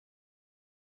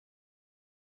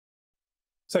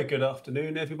So good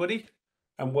afternoon, everybody,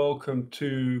 and welcome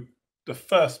to the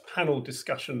first panel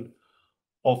discussion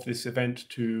of this event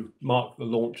to mark the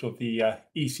launch of the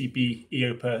ECB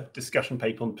EIOPA discussion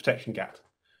paper on the protection gap.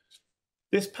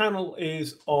 This panel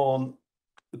is on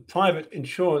the private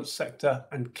insurance sector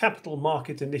and capital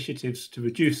market initiatives to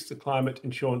reduce the climate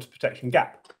insurance protection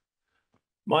gap.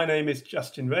 My name is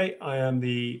Justin Wray. I am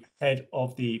the head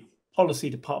of the policy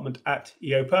department at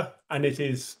EIOPA, and it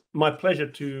is my pleasure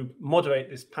to moderate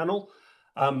this panel,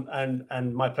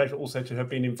 and my pleasure also to have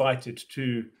been invited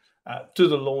to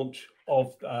the launch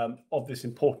of this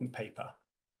important paper.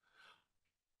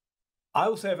 I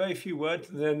will say a very few words,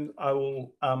 and then I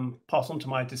will pass on to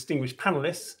my distinguished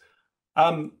panelists.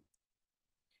 I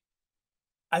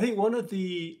think one of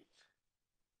the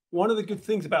good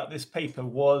things about this paper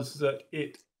was that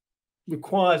it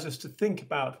requires us to think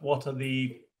about what are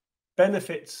the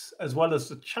benefits as well as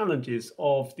the challenges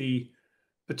of the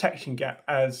protection gap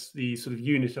as the sort of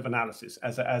unit of analysis,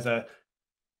 as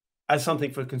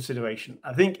something for consideration.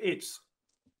 I think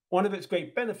one of its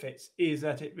great benefits is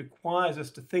that it requires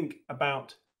us to think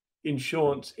about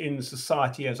insurance in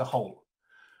society as a whole.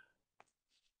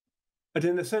 But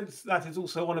in a sense, that is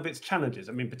also one of its challenges.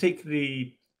 I mean,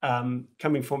 particularly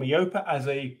coming from EIOPA as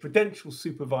a prudential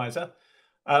supervisor,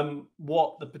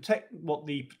 what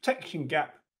the protection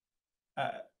gap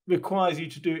requires you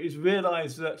to do is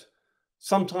realize that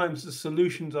sometimes the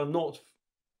solutions are not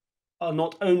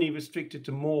only restricted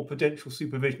to more prudential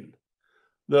supervision,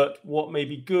 that what may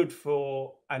be good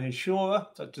for an insurer,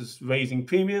 such as raising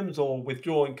premiums or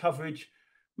withdrawing coverage,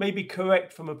 may be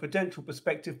correct from a prudential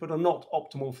perspective, but are not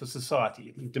optimal for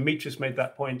society. Demetrius made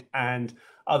that point, and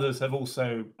others have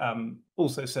also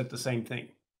said the same thing.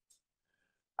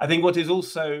 I think what is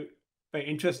also very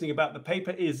interesting about the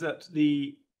paper is that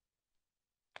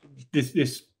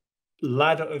this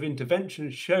ladder of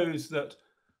intervention shows that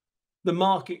the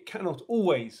market cannot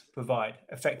always provide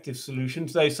effective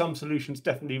solutions, though some solutions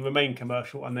definitely remain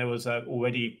commercial, and there was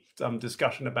already some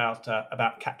discussion about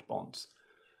cat bonds.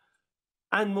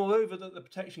 And moreover, that the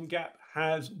protection gap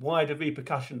has wider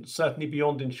repercussions, certainly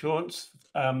beyond insurance,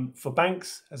 for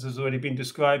banks, as has already been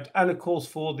described, and of course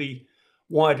for the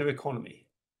wider economy.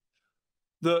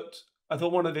 That I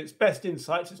thought one of its best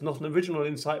insights, it's not an original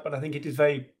insight, but I think it is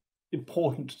very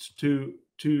important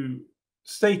to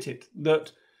state it,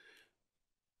 that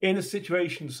in a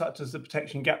situation such as the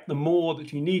protection gap, the more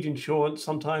that you need insurance,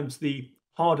 sometimes the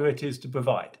harder it is to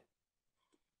provide.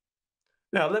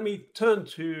 Now, let me turn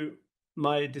to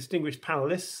my distinguished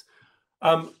panelists.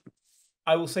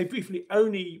 I will say briefly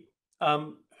only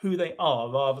who they are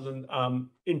rather than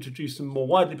introduce them more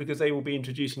widely, because they will be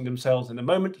introducing themselves in a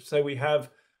moment. So we have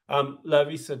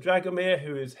Larisa Dragomir,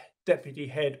 who is Deputy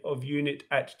Head of Unit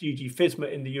at DG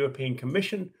FISMA in the European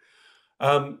Commission.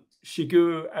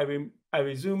 Shigeru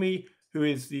Ariizumi, who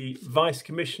is the Vice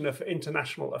Commissioner for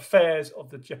International Affairs of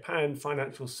the Japan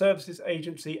Financial Services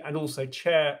Agency and also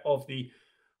Chair of the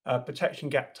Protection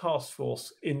Gap Task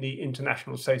Force in the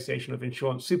International Association of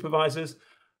Insurance Supervisors.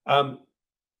 Jérôme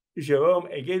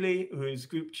Haegeli, who is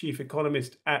Group Chief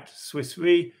Economist at Swiss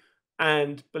Re,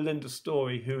 and Belinda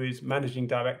Storey, who is Managing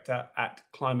Director at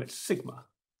Climate Sigma.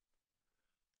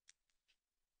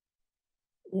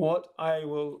 What I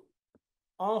will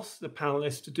ask the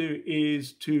panelists to do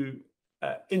is to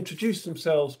introduce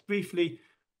themselves briefly,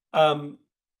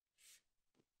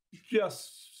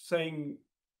 just saying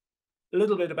a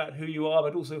little bit about who you are,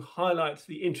 but also highlight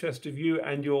the interest of you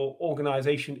and your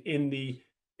organization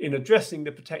in addressing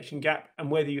the protection gap,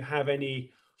 and whether you have any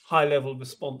high-level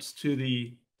response to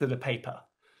the paper.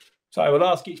 So I will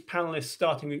ask each panelist,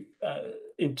 starting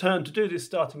in turn to do this,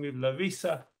 starting with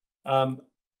Larisa,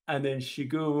 and then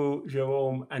Shigeru,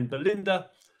 Jérôme, and Belinda.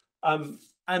 And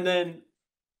then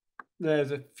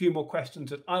there's a few more questions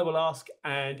that I will ask,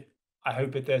 and I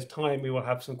hope if there's time, we will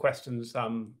have some questions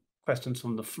from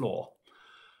the floor.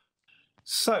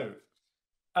 So,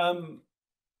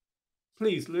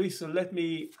 please, Larisa, let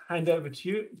me hand over to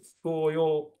you for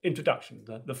your introduction.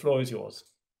 The floor is yours.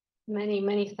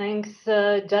 Many thanks,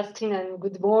 Justin, and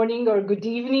good morning or good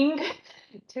evening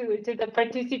to the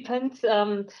participants.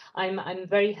 I'm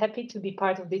very happy to be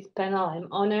part of this panel. I'm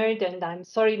honored, and I'm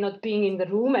sorry not being in the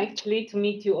room actually to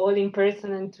meet you all in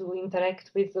person and to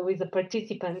interact with the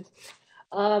participants.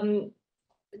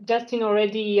 Justin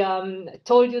already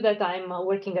told you that I'm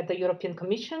working at the European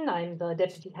Commission. I'm the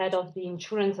Deputy Head of the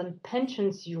Insurance and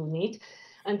Pensions Unit.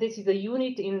 And this is a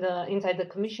unit inside the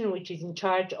Commission which is in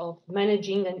charge of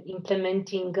managing and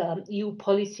implementing EU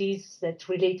policies that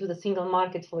relate to the single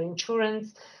market for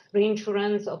insurance,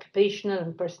 reinsurance, occupational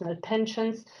and personal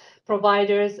pensions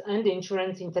providers, and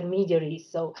insurance intermediaries.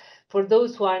 So for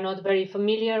those who are not very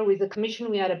familiar with the Commission,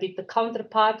 we are a bit the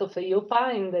counterpart of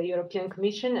EIOPA in the European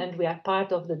Commission, and we are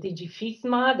part of the DG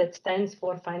FISMA, that stands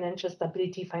for Financial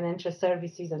Stability, Financial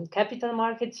Services and Capital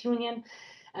Markets Union.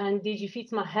 And DG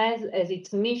FISMA has as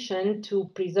its mission to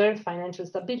preserve financial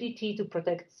stability, to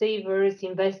protect savers,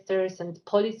 investors, and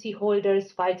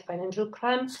policyholders, fight financial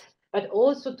crime, but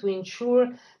also to ensure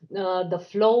the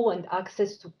flow and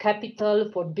access to capital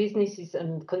for businesses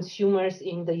and consumers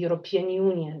in the European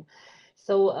Union.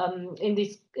 So in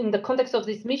the context of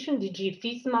this mission, DG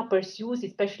FISMA pursues,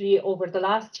 especially over the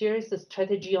last years, a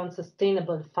strategy on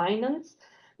sustainable finance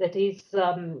that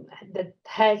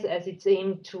has as its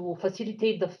aim to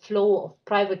facilitate the flow of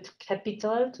private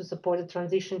capital to support the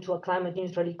transition to a climate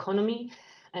neutral economy.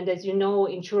 And as you know,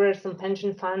 insurers and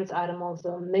pension funds are among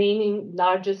the main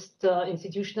largest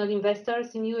institutional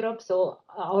investors in Europe. So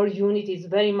our unit is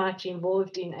very much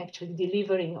involved in actually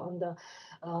delivering on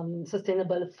the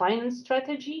sustainable finance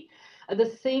strategy. At the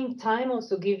same time,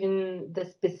 also given the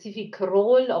specific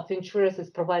role of insurers as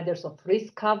providers of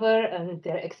risk cover and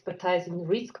their expertise in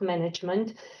risk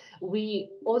management, we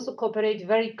also cooperate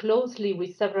very closely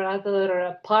with several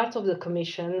other parts of the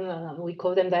Commission. We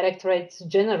call them Directorates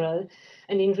General.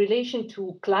 And in relation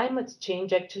to climate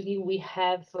change, actually, we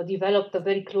have developed a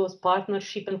very close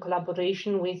partnership and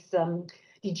collaboration with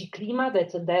DG Klima,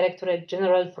 that's a Directorate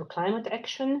General for Climate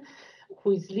Action,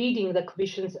 who is leading the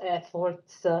Commission's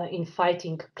efforts in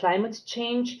fighting climate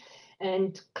change.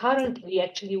 And currently,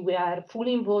 actually, we are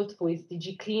fully involved with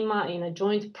DG Klima in a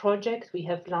joint project. We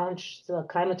have launched the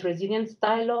Climate Resilience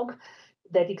Dialogue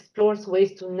that explores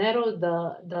ways to narrow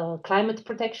the climate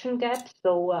protection gap.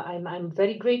 So I'm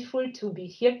very grateful to be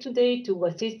here today to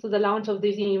assist to the launch of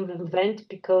this event,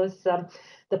 because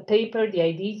the paper, the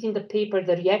ideas in the paper,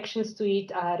 the reactions to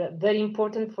it are very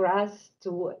important for us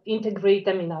to integrate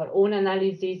them in our own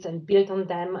analysis and build on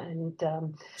them and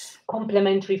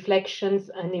complement reflections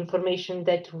and information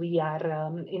that we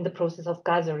are in the process of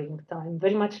gathering. So I'm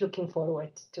very much looking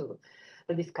forward to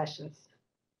the discussions.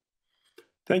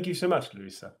 Thank you so much,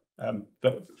 Larisa.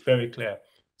 Very clear.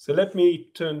 So let me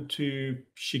turn to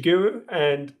Shigeru,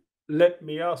 and let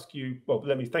me ask you, well,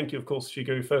 let me thank you, of course,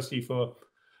 Shigeru, firstly for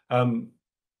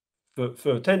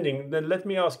attending. Then let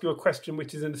me ask you a question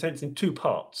which is in a sense in two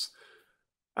parts.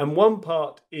 And one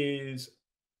part is,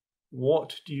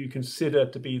 what do you consider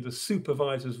to be the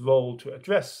supervisor's role to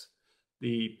address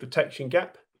the protection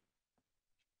gap?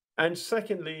 And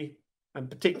secondly, and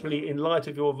particularly in light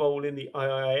of your role in the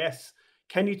IIIS,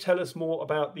 can you tell us more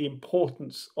about the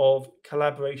importance of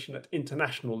collaboration at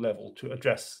international level to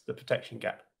address the protection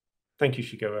gap? Thank you,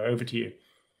 Shigeru. Over to you.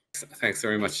 Thanks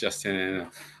very much, Justin. And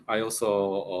I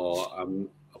also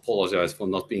apologize for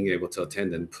not being able to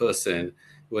attend in person. It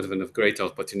would have been a great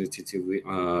opportunity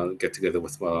to get together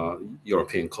with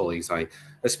European colleagues. I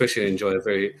especially enjoy a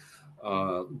very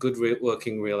good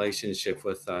working relationship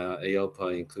with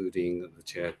EIOPA, including the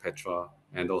chair, Petra,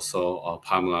 and also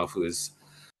Pamela, who is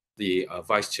the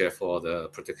vice chair for the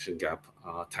Protection Gap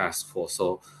Task Force.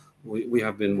 So we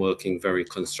have been working very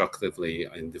constructively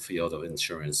in the field of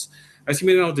insurance. As you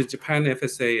may know, the Japan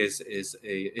FSA is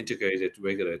a integrated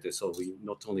regulator. So we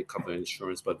not only cover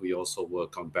insurance, but we also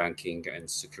work on banking and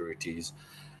securities,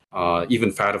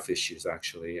 even FATF issues,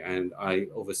 actually. And I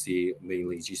oversee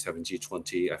mainly G7,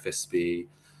 G20, FSB,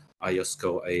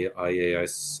 IOSCO,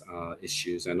 IAS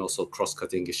issues, and also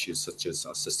cross-cutting issues such as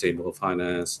sustainable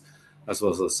finance, as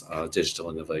well as digital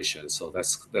innovation. So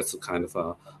that's the kind of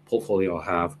a portfolio I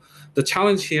have. The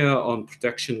challenge here on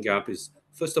protection gap is,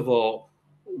 first of all,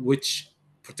 which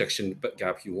protection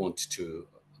gap you want to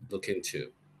look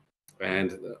into.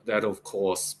 And that, of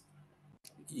course,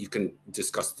 you can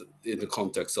discuss in the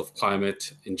context of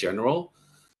climate in general.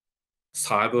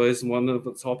 Cyber is one of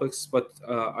the topics, but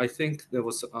I think there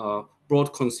was a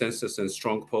broad consensus and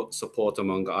strong support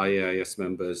among IIIS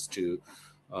members to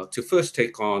first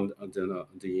take on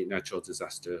the natural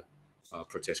disaster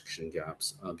protection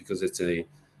gaps, because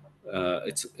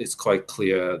it's quite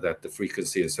clear that the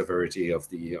frequency and severity of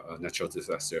the natural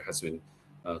disaster has been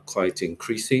quite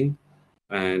increasing,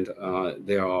 and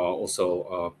there are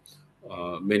also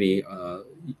many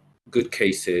good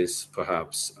cases,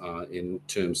 perhaps, in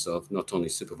terms of not only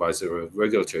supervisory or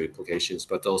regulatory implications,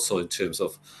 but also in terms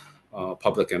of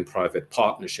public and private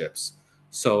partnerships.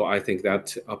 So I think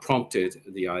that prompted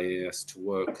the IIS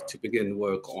to begin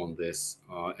work on this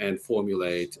and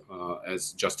formulate,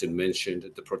 as Justin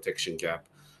mentioned, the Protection Gap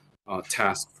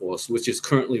Task Force, which is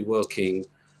currently working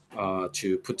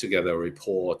to put together a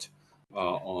report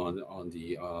on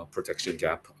the protection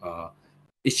gap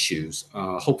issues,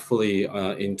 hopefully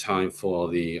in time for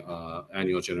the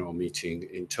annual general meeting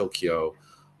in Tokyo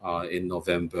in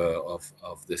November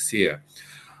of this year.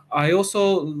 I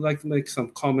also like to make some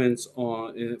comments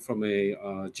on from a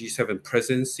G7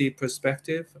 presidency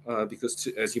perspective, because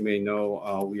as you may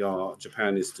know,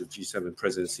 Japan is the G7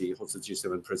 presidency, hosts the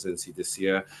G7 presidency this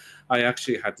year. I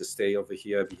actually had to stay over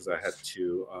here because I had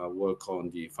to work on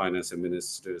the finance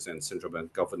ministers and central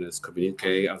bank governors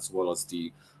communique, as well as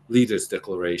the leaders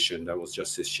declaration that was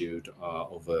just issued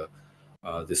over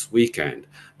this weekend.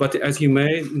 But as you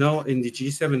may know, in the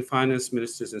G7 finance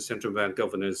ministers and central bank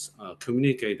governors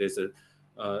communique, there's an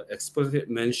explicit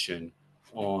mention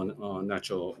on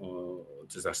natural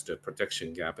disaster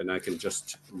protection gap, and I can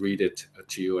just read it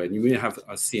to you, and you may have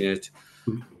seen it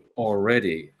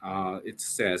already. It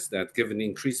says that given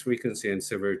increased frequency and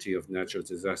severity of natural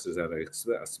disasters that are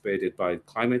exacerbated by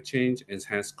climate change,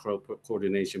 enhanced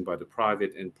coordination by the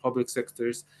private and public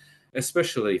sectors,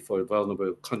 especially for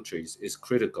vulnerable countries, is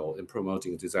critical in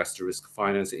promoting disaster risk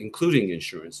finance, including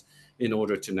insurance, in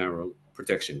order to narrow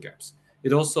protection gaps.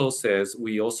 It also says,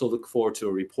 we also look forward to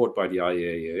a report by the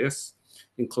IAS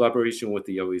in collaboration with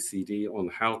the OECD on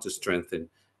how to strengthen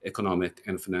economic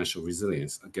and financial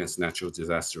resilience against natural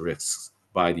disaster risks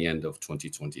by the end of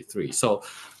 2023. So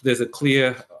there's a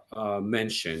clear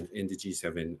mention in the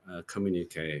G7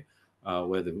 communique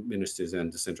where the ministers and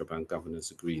the central bank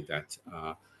governors agree that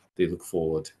they look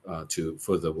forward to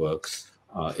further work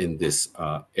in this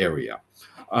area.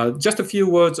 Just a few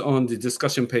words on the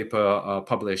discussion paper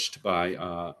published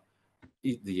by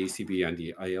the ECB and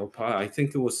the EIOPA. I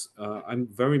think it was, I'm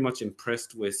very much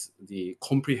impressed with the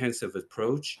comprehensive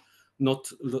approach, not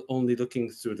only looking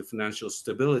through the financial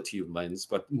stability lens,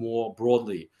 but more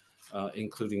broadly,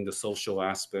 including the social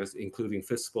aspects, including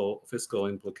fiscal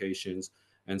implications,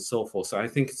 and so forth. So I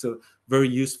think it's a very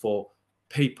useful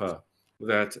paper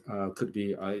that could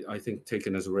be, I think,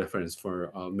 taken as a reference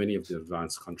for many of the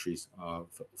advanced countries,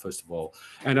 first of all.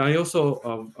 And I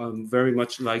also very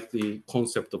much like the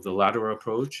concept of the ladder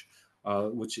approach,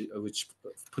 which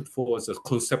put forward a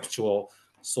conceptual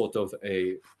sort of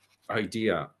a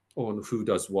idea on who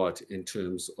does what in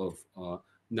terms of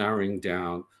narrowing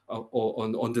down or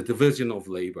on the division of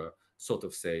labor, sort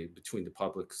of say, between the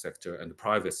public sector and the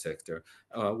private sector,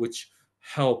 which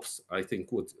helps, I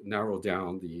think, would narrow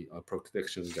down the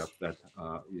protection gap that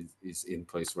is in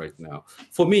place right now.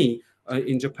 For me,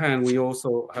 in Japan, we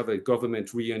also have a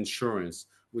government reinsurance,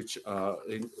 which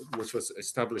was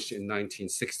established in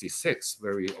 1966,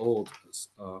 very old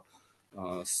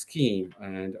scheme,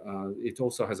 and it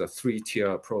also has a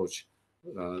three-tier approach,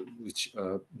 which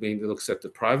mainly looks at the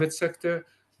private sector.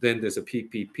 Then there's a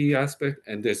PPP aspect,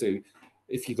 and there's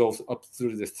if you go up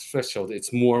through the threshold,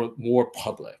 it's more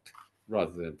public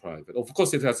rather than private. Of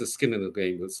course, it has a skin in the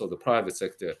game, so the private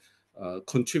sector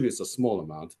contributes a small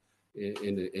amount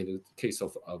in the case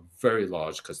of a very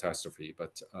large catastrophe.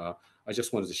 But I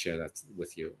just wanted to share that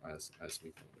with you as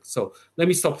we go. So let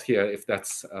me stop here if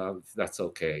that's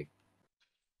okay.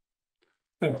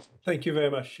 Thank you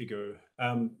very much, Shigeru.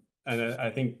 And I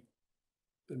think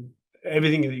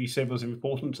everything that you said was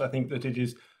important. I think that it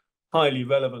is highly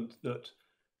relevant that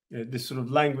this sort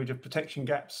of language of protection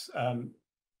gaps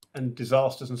and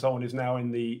disasters and so on is now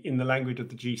in the language of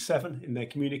the G7 in their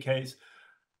communiques.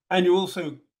 And you're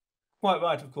also quite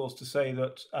right, of course, to say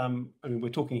that I mean, we're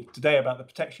talking today about the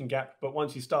protection gap, but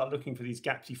once you start looking for these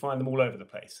gaps, you find them all over the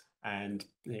place. And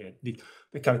the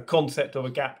kind of concept of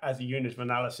a gap as a unit of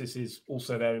analysis is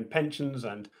also there in pensions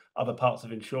and other parts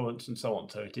of insurance and so on.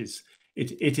 So it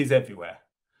is everywhere.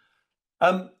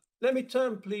 Let me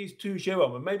turn, please, to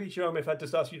Jérôme. And maybe, Jérôme, if I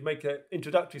just ask you to make an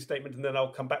introductory statement, and then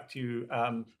I'll come back to you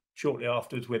shortly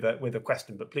afterwards with a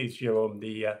question. But please, Jérôme,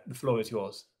 the floor is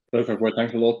yours. Perfect. Well,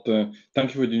 thanks a lot.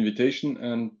 Thank you for the invitation,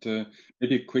 and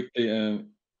maybe quickly a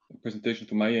presentation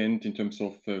from my end in terms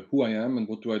of who I am and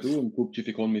what do I do. I'm Group Chief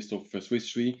Economist of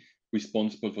Swiss Re,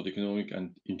 responsible for the economic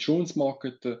and insurance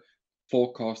market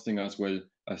forecasting, as well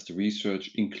as the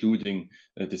research, including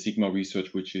the Sigma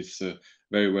research, which is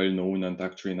very well known and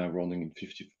actually now running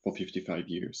for 55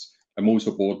 years. I'm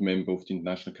also a board member of the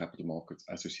International Capital Markets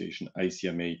Association,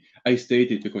 ICMA. I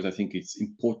state it because I think it's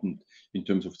important in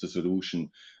terms of the solution,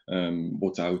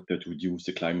 what's out there to reduce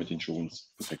the climate insurance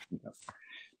protection gap.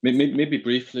 Maybe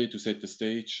briefly to set the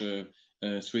stage,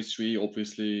 Swiss Re,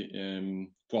 obviously,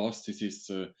 for us, this is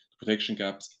protection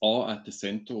gaps are at the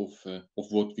center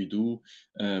of what we do.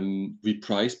 We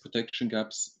price protection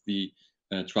gaps. We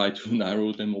try to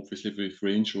narrow them, obviously, with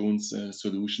reinsurance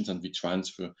solutions, and we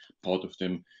transfer part of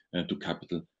them to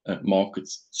capital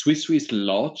markets. Swiss Re is the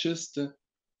largest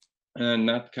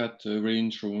NatCat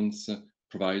reinsurance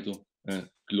provider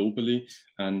globally,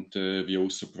 and we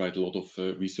also provide a lot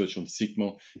of research on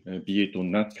sigma, be it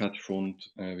on Nat Cat front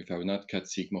with our Nat Cat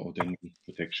sigma, or then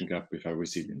protection gap with our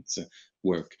resilience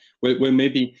work. Well,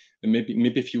 maybe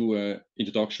a few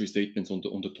introductory statements on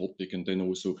the topic, and then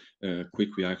also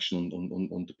quick reaction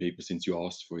on the paper, since you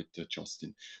asked for it,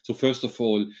 Justin. So first of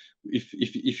all,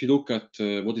 if you look at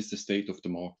what is the state of the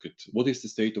market,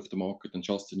 and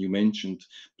Justin, you mentioned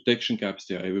protection gaps,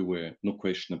 they are everywhere, no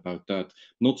question about that.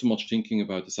 Not so much thinking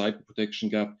about the cyber protection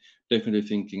gap, definitely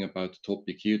thinking about the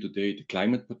topic here today, the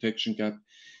climate protection gap.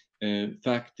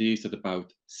 Fact is that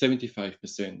about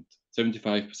 75%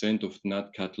 of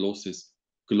Nat Cat losses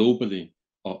globally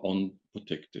are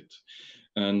unprotected.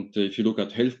 And if you look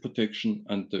at health protection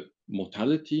and the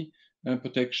mortality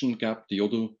protection gap, the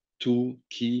other two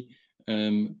key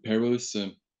perils,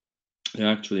 they're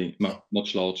actually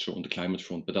much larger on the climate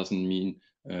front, but doesn't mean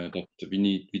that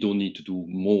we don't need to do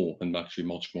more, and actually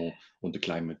much more on the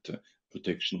climate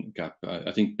protection gap.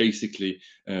 I think basically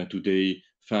today,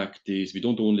 fact is we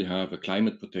don't only have a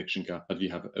climate protection gap, but we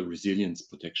have a resilience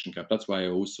protection gap. That's why I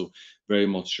also very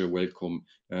much welcome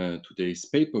today's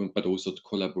paper, but also the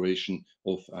collaboration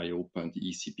of EIOPA and the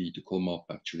ECB to come up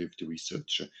actually with the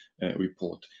research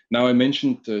report. Now, I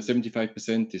mentioned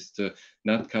 75% is the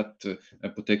Nat Cat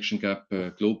protection gap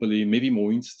globally. Maybe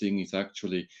more interesting is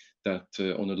actually that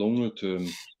on a longer term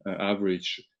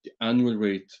average, the annual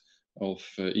rate of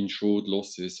insured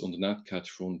losses on the Nat Cat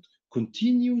front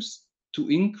continues to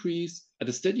increase at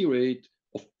a steady rate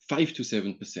of 5 to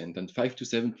 7%. And 5 to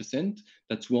 7%,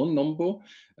 that's one number.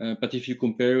 But if you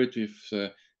compare it with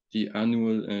the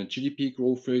annual GDP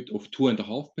growth rate of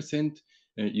 2.5%,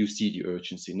 you see the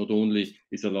urgency. Not only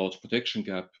is a large protection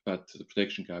gap, but the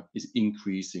protection gap is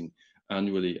increasing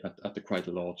annually at a quite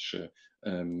a large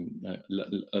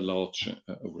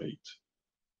rate.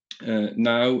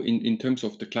 Now, in terms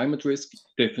of the climate risk,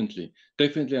 definitely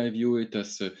I view it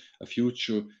as a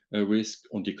future risk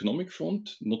on the economic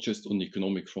front, not just on the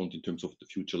economic front in terms of the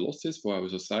future losses for our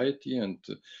society and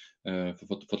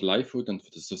for the livelihood and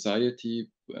for the society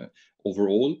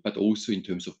overall, but also in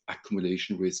terms of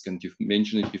accumulation risk. And you've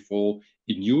mentioned it before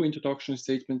in your introduction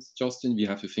statements, Justin. We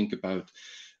have to think about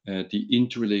the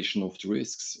interrelation of the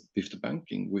risks with the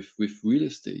banking, with real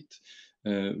estate,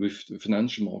 with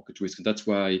financial market risk. And that's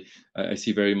why I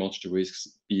see very much the risks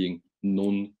being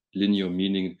non-linear,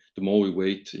 meaning the more we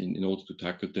wait in order to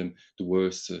tackle them, the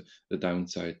worse the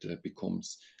downside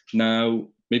becomes. Now,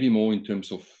 maybe more in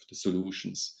terms of the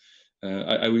solutions.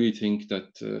 I really think that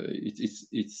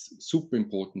it's super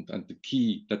important, and the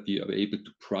key that we are able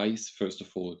to price, first of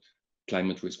all,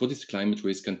 climate risk. What is climate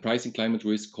risk? And pricing climate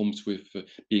risk comes with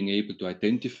being able to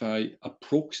identify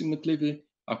approximately,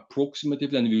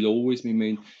 and we will always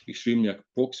remain extremely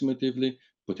approximatively,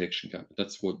 protection gap.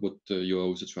 That's what you're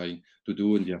also trying to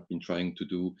do, and you have been trying to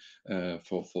do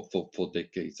for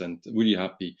decades. And really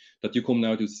happy that you come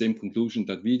now to the same conclusion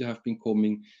that we have been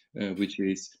coming, which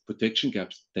is protection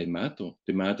gaps, they matter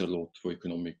a lot for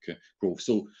economic growth.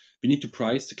 So we need to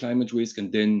price the climate risk,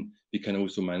 and then we can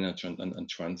also manage and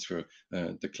transfer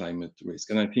the climate risk.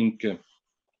 And I think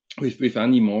with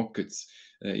any markets,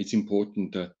 it's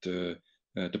important that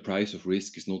the price of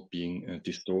risk is not being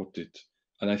distorted.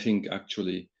 And I think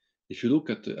actually, if you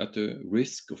look at the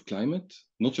risk of climate,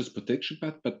 not just protection,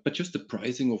 but just the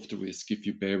pricing of the risk, if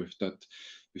you bear with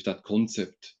that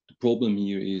concept, the problem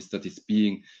here is that it's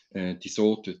being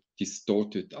distorted.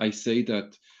 I say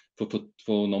that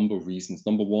for a number of reasons.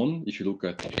 Number one, if you look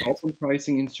at carbon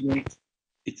pricing instruments,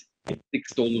 it's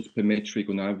 $6 per metric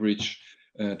on average.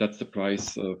 That's the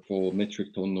price for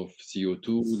metric ton of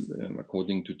CO2,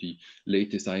 according to the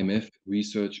latest IMF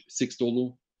research.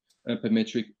 $6 per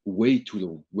metric, way too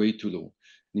low.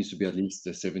 It needs to be at least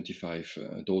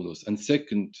 $75. And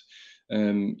second,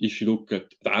 if you look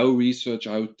at our research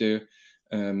out there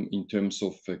in terms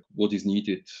of what is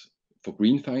needed for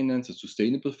green finance and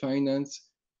sustainable finance,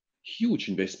 huge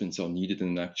investments are needed.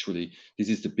 And actually, this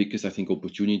is the biggest, I think,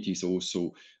 opportunities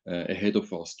also ahead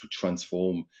of us to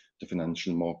transform the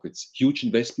financial markets. Huge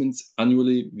investments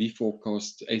annually. We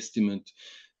estimate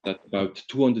that about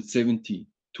 $270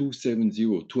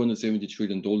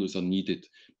 trillion are needed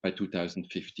by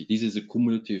 2050. This is a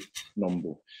cumulative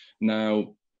number.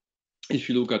 Now, if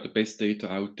you look at the best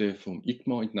data out there from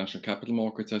ICMA, International Capital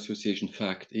Markets Association,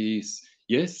 fact is,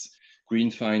 yes, green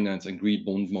finance and green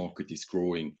bond market is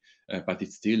growing, but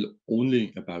it's still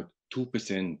only about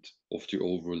 2% of the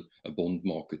overall bond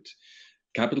market.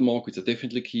 Capital markets are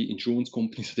definitely key. Insurance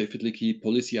companies are definitely key.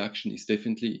 Policy action is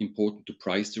definitely important to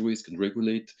price the risk and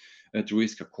regulate the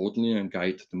risk accordingly and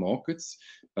guide the markets.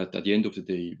 But at the end of the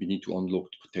day, we need to unlock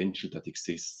the potential that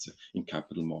exists in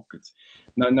capital markets.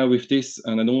 Now with this,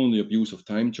 and I don't only abuse of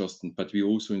time, Justin, but we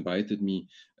also invited me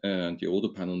and the other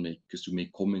panel makers to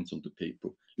make comments on the paper.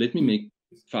 Let me make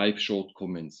 5 short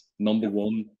comments. Number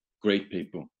 1, great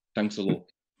paper. Thanks a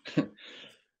lot.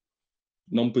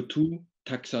 Number 2,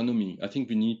 taxonomy. I think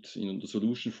we need, the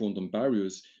solution front on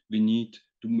barriers, we need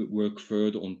to work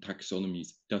further on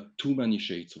taxonomies. There are too many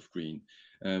shades of green.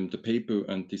 The paper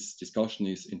and this discussion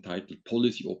is entitled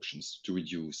Policy Options to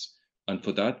Reduce. And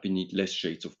for that, we need less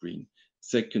shades of green.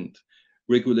 Second,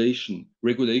 regulation.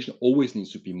 Regulation always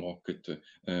needs to be market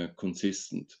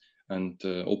consistent. And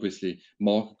obviously,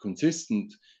 market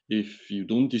consistent, if you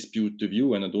don't dispute the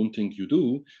view, and I don't think you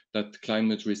do, that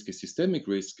climate risk is systemic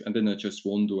risk. And then I just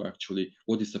wonder actually,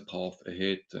 what is the path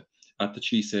ahead at the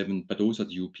G7, but also at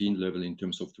the European level in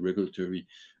terms of the regulatory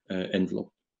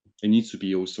envelope? It needs to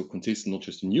be also consistent, not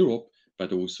just in Europe,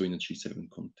 but also in a G7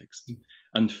 context.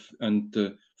 And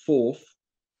fourth,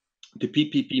 the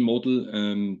PPP model,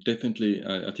 definitely,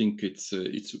 I think it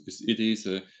is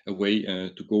a way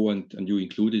to go, and you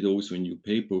included also in your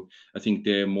paper. I think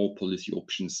there are more policy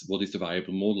options. What is the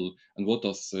viable model, and what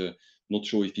does? Not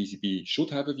sure if ECB should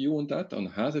have a view on that and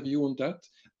has a view on that.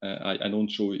 I'm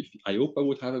not sure if EIOPA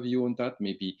would have a view on that.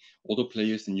 Maybe other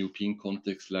players in European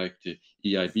context, like the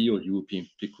EIB or European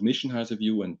Commission, has a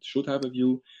view and should have a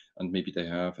view, and maybe they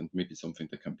have, and maybe something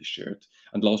that can be shared.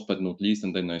 And last but not least,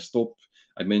 and then I stop.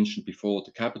 I mentioned before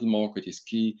the capital market is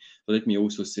key, but let me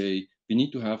also say we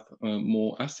need to have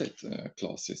more asset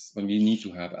classes, and we need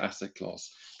to have asset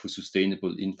class for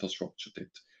sustainable infrastructure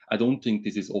debt. I don't think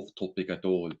this is off topic at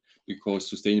all, because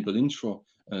sustainable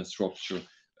infrastructure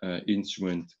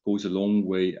instrument goes a long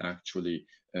way actually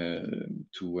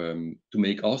to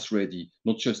make us ready,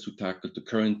 not just to tackle the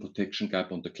current protection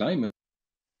gap on the climate,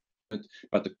 but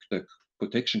the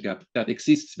protection gap that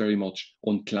exists very much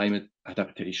on climate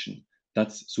adaptation.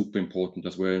 That's super important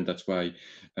as well, and that's why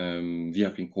we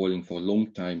have been calling for a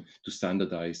long time to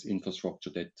standardize infrastructure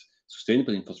debt,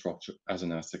 sustainable infrastructure as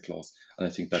an asset class. And I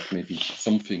think that may be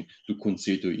something to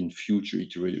consider in future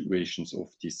iterations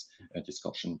of this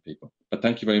discussion paper. But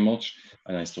thank you very much,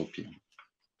 and I stop here.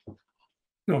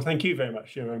 No, thank you very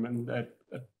much, Jérôme, and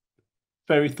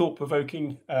very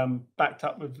thought-provoking, backed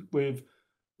up with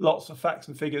lots of facts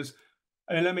and figures.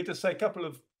 And let me just say a couple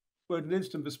of words in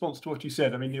instant response to what you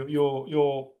said. I mean,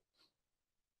 your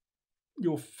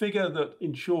figure that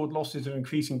insured losses are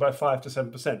increasing by 5 to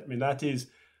 7%. I mean, that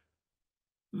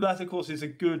of course is a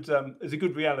good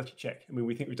reality check. I mean,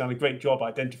 we think we've done a great job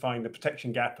identifying the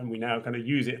protection gap, and we now kind of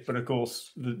use it, but of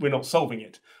course we're not solving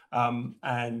it. And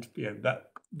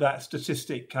that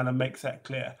statistic kind of makes that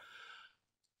clear.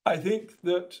 I think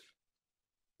that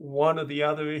one of the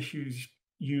other issues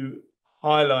you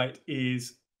highlight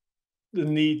is the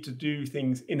need to do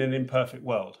things in an imperfect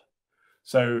world.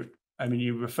 So, I mean,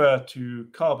 you refer to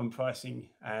carbon pricing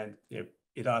and it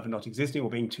either not existing or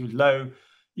being too low.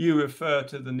 You refer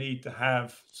to the need to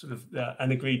have sort of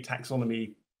an agreed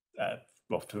taxonomy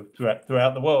throughout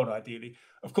the world, ideally.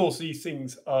 Of course, these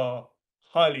things are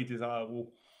highly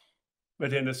desirable,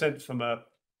 but in a sense, from a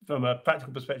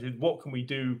practical perspective, what can we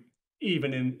do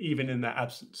even in that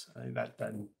absence? I think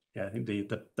I think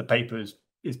the paper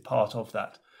is part of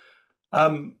that.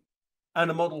 And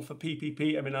a model for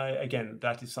PPP. I mean, again,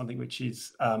 that is something which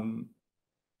is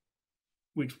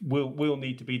which will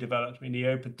need to be developed. I mean,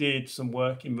 EIOPA did some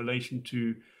work in relation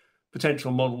to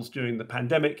potential models during the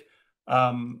pandemic.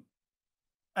 And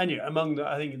I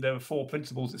think there were 4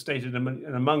 principles that stated,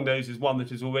 and among those is one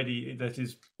that is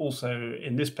also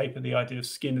in this paper, the idea of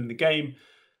skin in the game,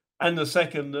 and the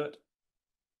second that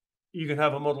you can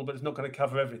have a model, but it's not going to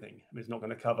cover everything. I mean, it's not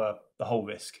going to cover the whole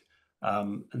risk,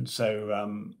 and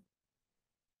so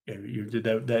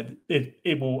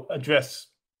it'll address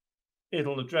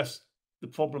the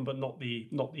problem, but not the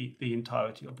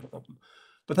entirety of the problem.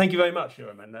 But thank you very much,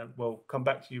 Jérôme, and we'll come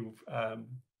back to you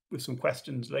with some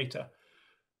questions later.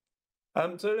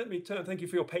 So let me turn. Thank you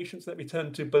for your patience. Let me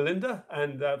turn to Belinda,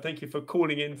 and thank you for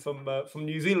calling in from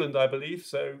New Zealand, I believe.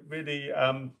 So really,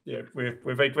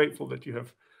 we're very grateful that you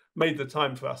have made the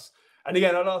time for us. And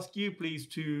again, I'll ask you, please,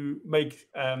 to make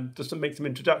some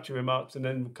introductory remarks, and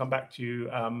then we'll come back to you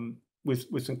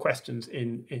with some questions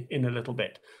in a little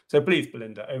bit. So please,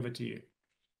 Belinda, over to you.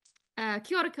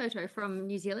 Kia ora koutou from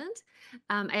New Zealand,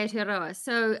 Aotearoa.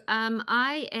 So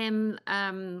I am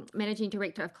Managing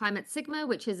Director of Climate Sigma,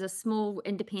 which is a small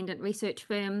independent research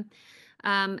firm.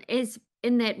 As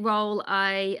In that role,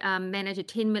 I manage a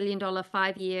 $10 million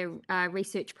 5-year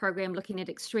research program looking at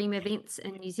extreme events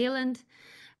in New Zealand.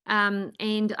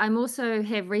 And I'm also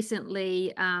have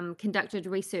recently conducted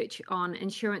research on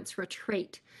insurance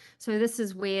retreat. So this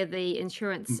is where the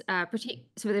insurance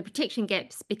the protection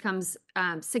gaps becomes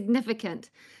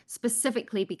significant,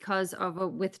 specifically because of a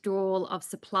withdrawal of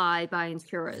supply by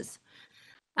insurers.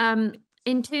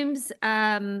 In terms,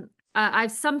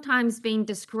 I've sometimes been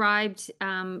described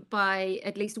by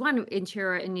at least one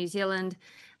insurer in New Zealand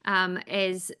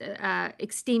as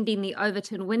extending the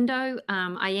Overton window.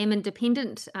 I am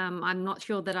independent. I'm not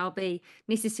sure that I'll be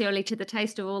necessarily to the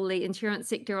taste of all the insurance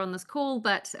sector on this call,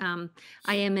 but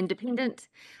I am independent.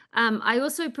 I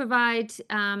also provide,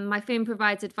 my firm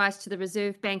provides advice to the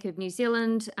Reserve Bank of New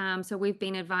Zealand. So we've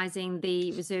been advising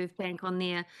the Reserve Bank on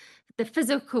the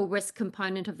physical risk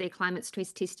component of their climate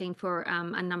stress testing for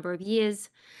a number of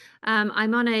years.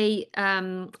 I'm on a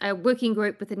working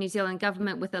group with the New Zealand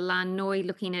government with Alan Noi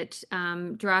looking at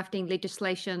drafting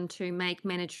legislation to make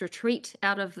managed retreat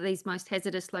out of these most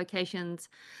hazardous locations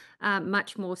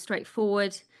much more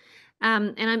straightforward.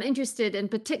 And I'm interested in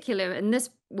particular in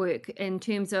this work in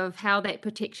terms of how that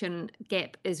protection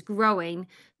gap is growing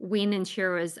when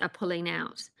insurers are pulling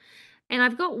out. And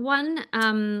I've got one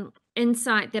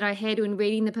insight that I had when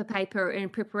reading the paper in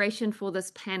preparation for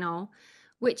this panel,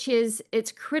 which is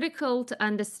it's critical to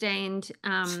understand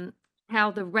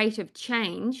how the rate of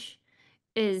change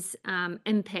is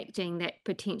impacting that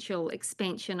potential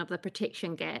expansion of the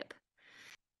protection gap.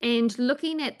 And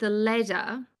looking at the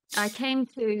ladder, I came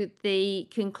to the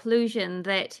conclusion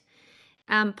that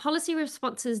policy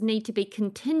responses need to be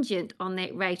contingent on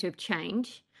that rate of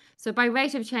change. So by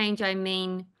rate of change, I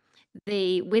mean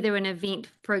whether an event,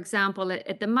 for example,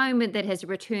 at the moment that has a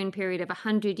return period of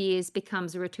 100 years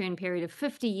becomes a return period of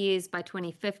 50 years by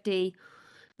 2050,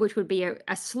 which would be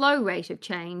a slow rate of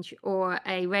change, or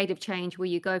a rate of change where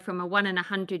you go from a 1 in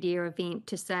 100 year event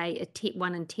to say a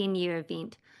 1 in 10 year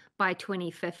event by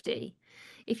 2050.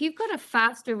 If you've got a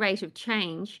faster rate of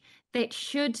change, that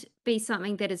should be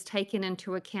something that is taken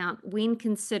into account when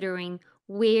considering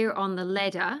where on the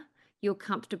ladder you're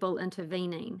comfortable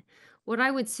intervening. What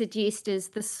I would suggest is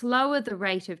the slower the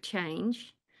rate of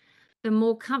change, the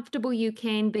more comfortable you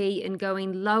can be in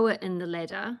going lower in the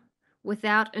ladder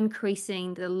without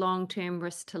increasing the long-term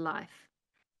risk to life.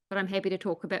 But I'm happy to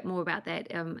talk a bit more about that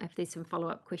if there's some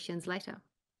follow-up questions later.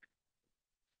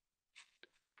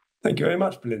 Thank you very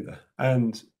much, Belinda.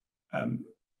 And I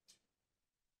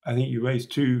think you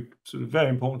raised two sort of very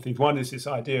important things. One is this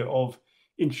idea of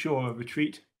insurer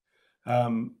retreat,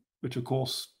 which of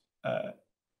course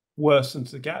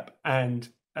worsens the gap, and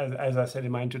as I said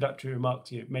in my introductory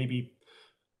remarks, maybe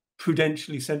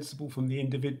prudentially sensible from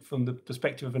the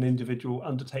perspective of an individual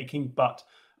undertaking, but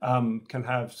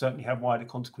can certainly have wider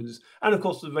consequences. And of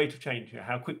course, the rate of change,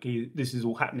 how quickly this is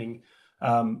all happening,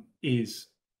 is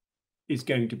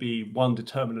going to be one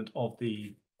determinant of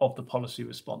the policy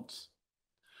response.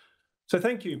 So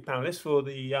thank you, panelists, for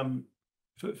the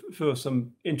for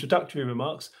some introductory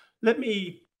remarks. Let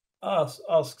me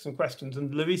ask some questions,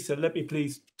 and Larisa, let me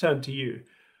please turn to you.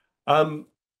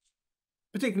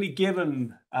 Particularly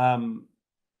given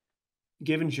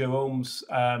Jérôme's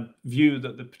view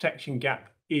that the protection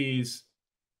gap is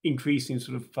increasing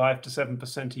sort of 5 to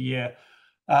 7% a year,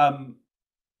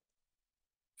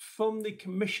 from the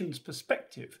Commission's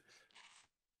perspective,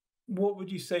 what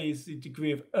would you say is the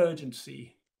degree of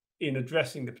urgency in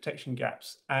addressing the protection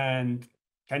gaps? And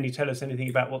can you tell us anything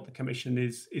about what the Commission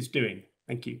is doing?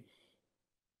 Thank you.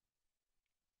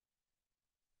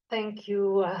 Thank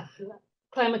you.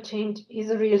 Climate change is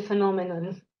a real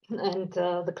phenomenon, and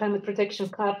the climate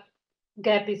protection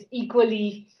gap is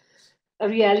equally a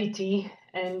reality.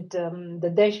 And the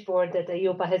dashboard that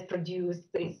EIOPA has produced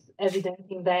is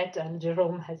evidencing that, and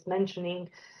Jérôme has mentioning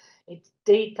it's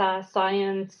data,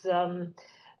 science, tell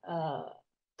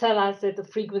us that the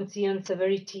frequency and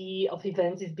severity of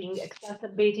events is being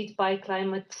exacerbated by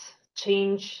climate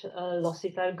change.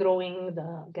 Losses are growing,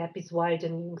 the gap is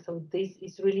widening. So this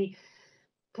is really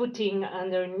putting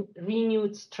under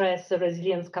renewed stress the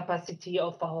resilience capacity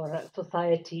of our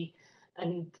society.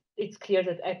 And it's clear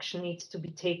that action needs to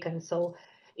be taken. So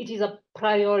it is a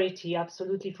priority,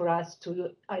 absolutely, for us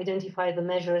to identify the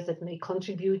measures that may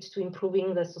contribute to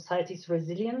improving the society's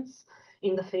resilience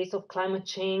in the face of climate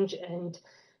change. And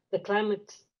the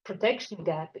climate protection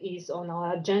gap is on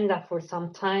our agenda for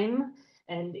some time.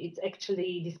 And it's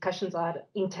actually, discussions are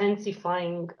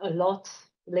intensifying a lot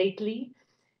lately.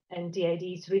 And the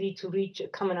idea is really to reach a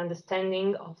common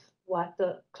understanding of what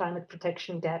the climate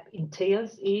protection gap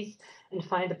entails and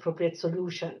find appropriate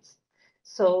solutions.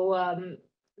 So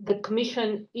the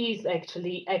Commission is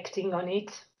actually acting on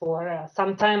it for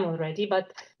some time already.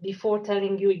 But before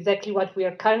telling you exactly what we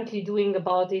are currently doing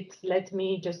about it, let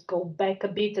me just go back a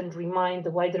bit and remind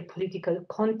the wider political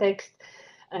context,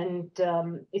 and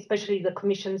especially the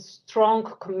Commission's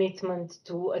strong commitment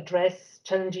to address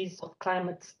challenges of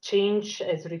climate change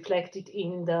as reflected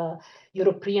in the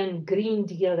European Green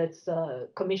Deal. That's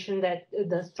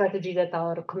the strategy that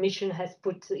our Commission has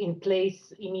put in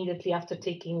place immediately after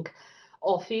taking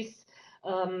office.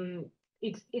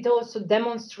 It also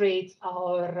demonstrates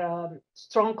our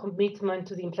strong commitment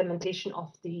to the implementation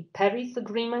of the Paris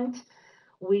Agreement,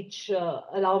 which,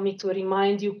 allow me to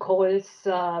remind you, calls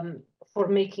for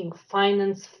making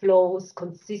finance flows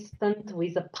consistent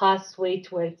with a pathway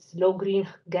towards low green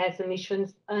gas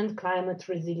emissions and climate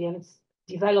resilience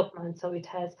development. So it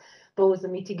has both the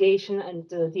mitigation and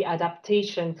the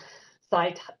adaptation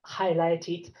side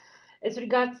highlighted. As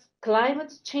regards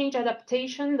climate change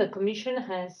adaptation, the Commission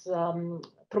has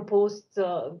proposed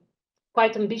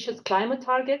quite ambitious climate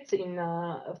targets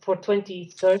for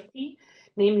 2030,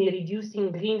 namely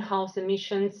reducing greenhouse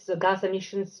emissions, gas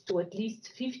emissions to at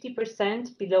least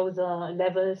 50% below the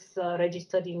levels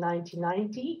registered in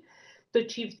 1990. To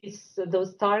achieve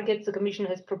those targets, the Commission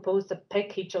has proposed a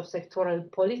package of sectoral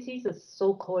policies, a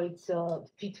so-called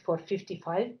Fit for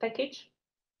 55 package.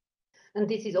 And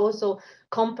this is also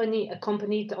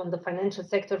accompanied on the financial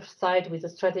sector side with a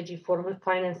strategy for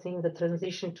financing the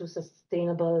transition to a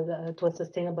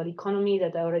sustainable economy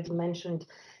that I already mentioned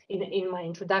in my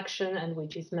introduction, and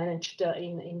which is managed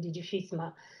in DG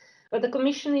FISMA. But the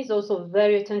Commission is also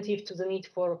very attentive to the need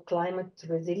for climate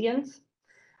resilience.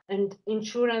 And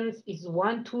insurance is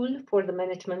one tool for the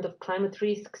management of climate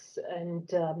risks. And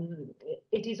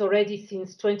it is already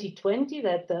since 2020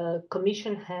 that the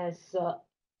Commission has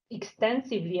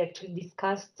extensively actually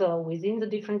discussed within the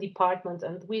different departments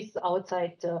and with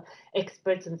outside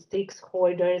experts and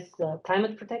stakeholders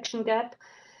climate protection gap.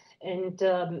 And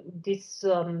these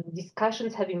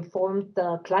discussions have informed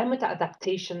the climate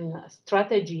adaptation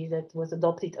strategy that was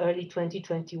adopted early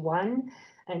 2021.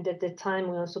 And at the time,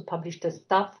 we also published a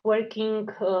staff working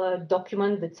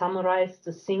document that summarized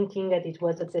the thinking that it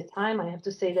was at the time. I have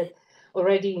to say that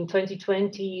already in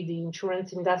 2020, the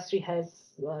insurance industry has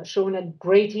shown a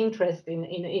great interest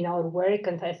in our work,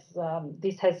 and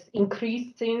this has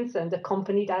increased since and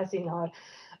accompanied us in our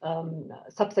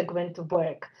subsequent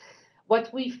work.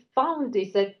 What we found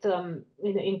is that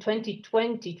in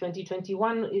 2020,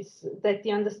 2021, is that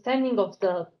the understanding of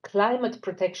the climate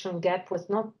protection gap was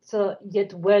not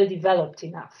yet well developed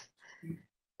enough.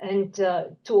 And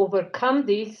to overcome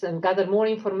this and gather more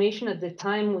information, at the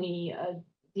time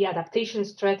the adaptation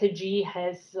strategy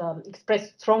has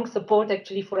expressed strong support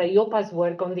actually for EIOPA's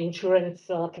work on the insurance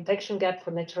protection gap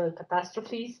for natural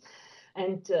catastrophes.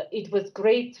 And it was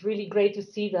really great to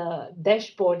see the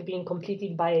dashboard being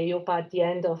completed by EIOPA at the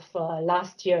end of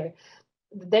last year.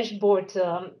 The dashboard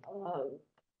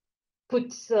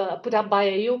put up by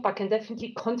EIOPA can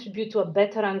definitely contribute to a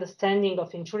better understanding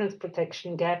of insurance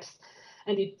protection gaps.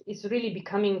 And it is really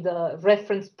becoming the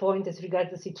reference point as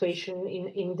regards the situation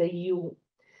in the EU.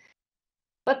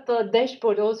 But the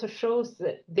dashboard also shows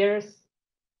that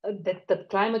that the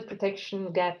climate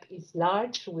protection gap is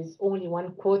large, with only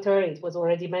 1/4, it was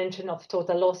already mentioned, of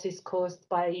total losses caused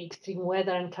by extreme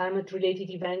weather and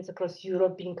climate-related events across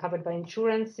Europe being covered by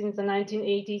insurance since the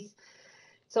 1980s.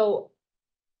 So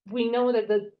we know that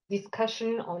the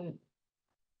discussion on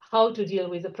how to deal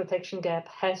with the protection gap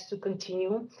has to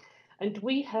continue. And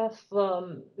we have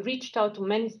reached out to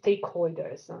many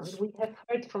stakeholders, and we have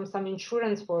heard from some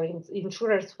insurers, for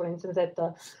instance, that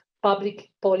the public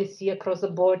policy across the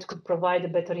board could provide a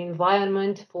better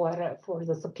environment for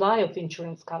the supply of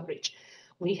insurance coverage.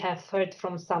 We have heard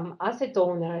from some asset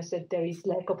owners that there is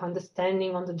lack of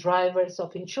understanding on the drivers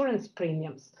of insurance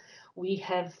premiums. We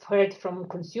have heard from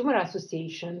consumer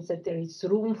associations that there is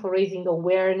room for raising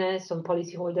awareness on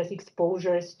policyholders'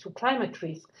 exposures to climate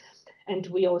risk. And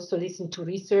we also listened to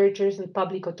researchers and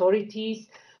public authorities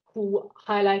who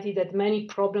highlighted that many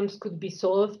problems could be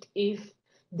solved if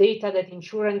data that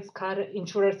insurers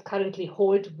currently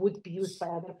hold would be used by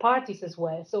other parties as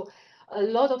well. So a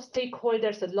lot of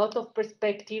stakeholders, a lot of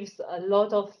perspectives, a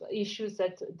lot of issues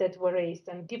that were raised.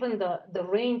 And given the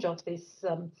range of these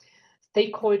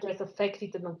stakeholders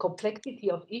affected and the complexity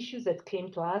of issues that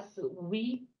came to us,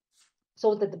 we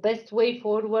saw that the best way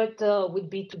forward would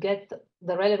be to get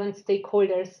the relevant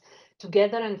stakeholders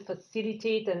together and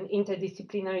facilitate an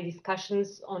interdisciplinary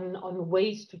discussions on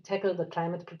ways to tackle the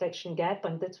climate protection gap.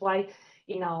 And that's why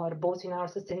both in our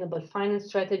sustainable finance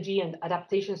strategy and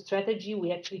adaptation strategy,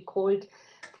 we actually called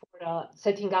for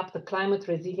setting up the climate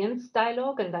resilience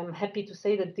dialogue, and I'm happy to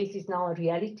say that this is now a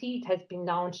reality. It has been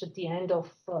launched at the end of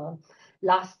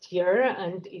last year,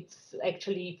 and it's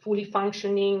actually fully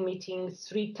functioning, meeting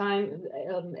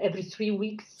every 3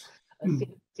 weeks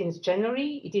since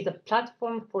January. It is a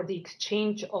platform for the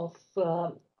exchange of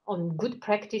on good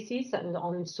practices and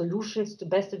on solutions to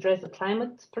best address the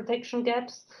climate protection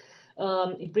gaps.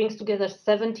 It brings together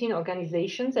 17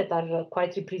 organizations that are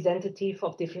quite representative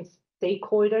of different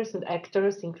stakeholders and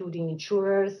actors, including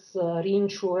insurers,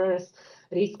 reinsurers,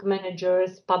 risk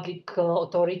managers, public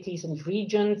authorities and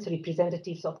regions,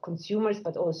 representatives of consumers,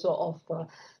 but also of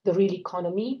the real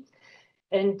economy.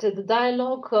 And the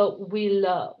dialogue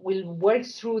will work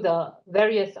through the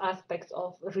various aspects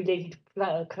of related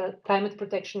climate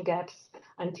protection gaps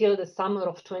until the summer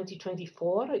of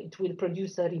 2024. It will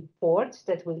produce a report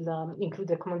that will include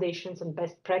recommendations and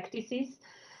best practices.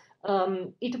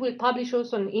 It will publish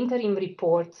also an interim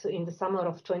report in the summer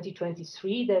of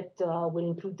 2023 that will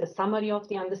include the summary of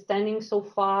the understanding so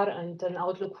far and an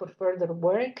outlook for further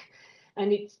work.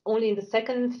 And it's only in the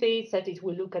second phase that it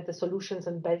will look at the solutions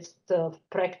and best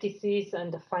practices,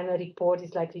 and the final report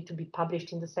is likely to be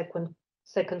published in the second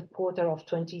quarter of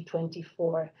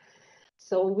 2024.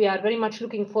 So we are very much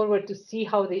looking forward to see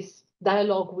how this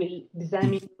dialogue will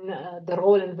examine the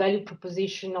role and value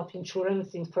proposition of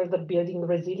insurance in further building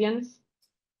resilience.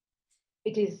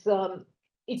 It is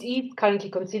currently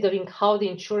considering how the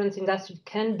insurance industry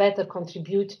can better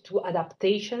contribute to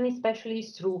adaptation, especially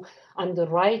through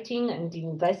underwriting and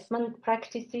investment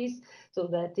practices. So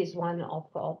that is one of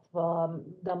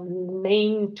the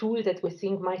main tools that we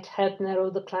think might help narrow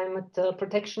the climate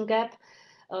protection gap.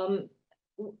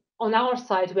 On our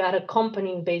side, we are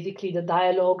accompanying basically the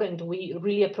dialogue, and we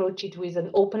really approach it with an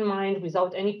open mind,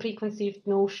 without any preconceived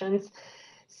notions.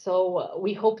 So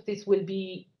we hope this will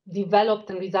be developed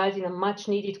and result in a much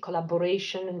needed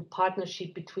collaboration and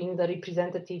partnership between the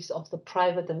representatives of the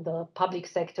private and the public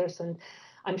sectors. And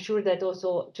I'm sure that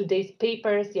also today's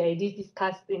papers, the ideas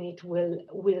discussed in it will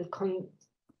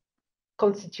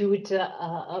constitute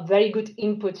a very good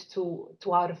input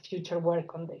to our future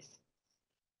work on this.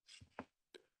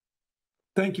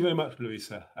 Thank you very much,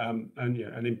 Larisa. And yeah,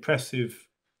 an impressive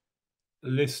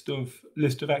list of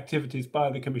activities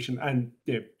by the Commission, and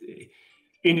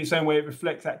in its own way, it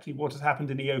reflects actually what has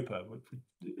happened in EIOPA,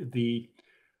 the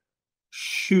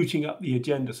shooting up the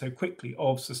agenda so quickly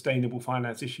of sustainable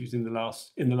finance issues in the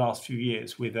last few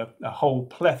years, with a whole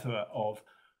plethora of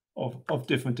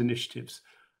different initiatives.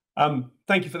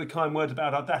 Thank you for the kind words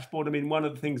about our dashboard. I mean, one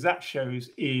of the things that shows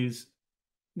is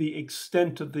the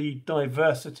extent of the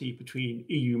diversity between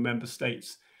EU member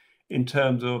states in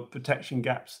terms of protection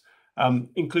gaps,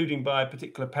 including by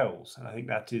particular perils. And I think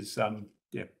that is,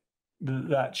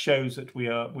 that shows that we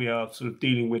are sort of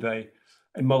dealing with a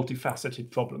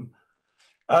multifaceted problem.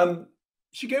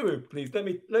 Shigeru, please let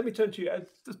me turn to you. I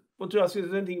just want to ask you,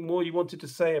 is there anything more you wanted to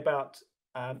say about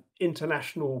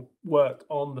international work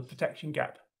on the protection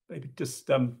gap? Maybe just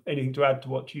anything to add to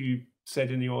what you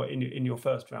said in your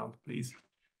first round, please.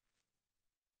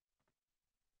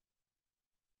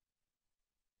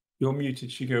 You're muted,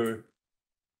 Shigeru.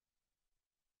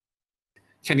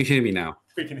 Can you hear me now?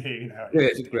 We can hear you now.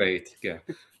 Yes. Great. Yeah.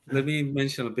 Let me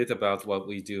mention a bit about what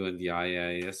we do on the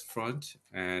IIS front.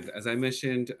 And as I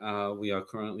mentioned, we are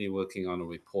currently working on a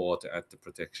report at the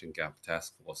Protection Gap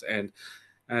Task Force. And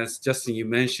as Justin, you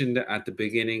mentioned at the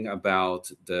beginning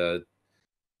about the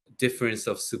difference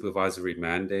of supervisory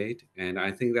mandate. And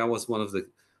I think that was one of the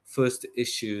first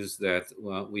issues that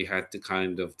we had to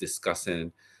kind of discuss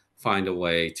and find a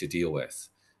way to deal with.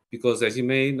 Because as you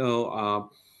may know,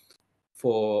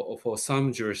 for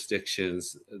some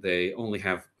jurisdictions, they only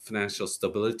have financial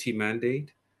stability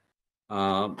mandate.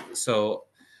 So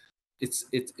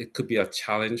it could be a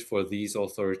challenge for these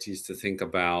authorities to think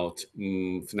about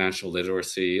financial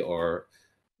literacy or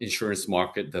insurance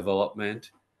market development.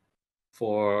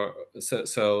 So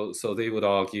they would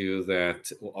argue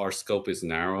that our scope is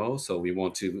narrow, so we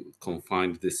want to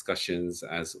confine discussions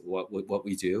as what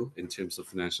we do in terms of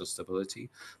financial stability.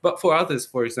 But for others,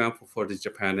 for example, for the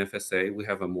Japan FSA, we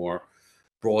have a more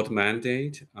broad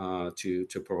mandate to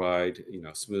provide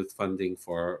smooth funding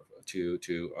to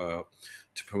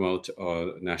promote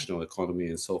national economy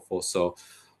and so forth. So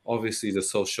obviously the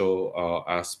social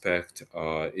aspect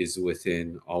is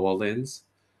within our lens.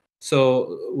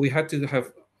 So we had to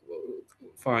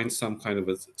find some kind of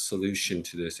a solution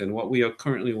to this. And what we are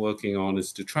currently working on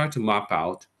is to try to map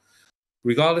out,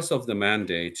 regardless of the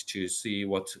mandate, to see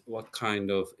what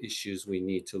kind of issues we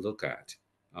need to look at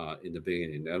in the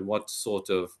beginning, and what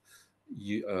sort of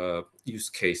use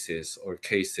cases or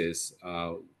cases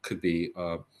could be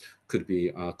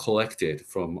collected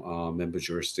from member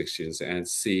jurisdictions and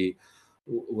see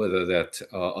whether that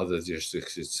other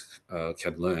jurisdictions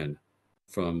can learn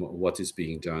from what is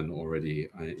being done already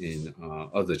in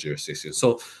other jurisdictions.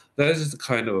 So that is the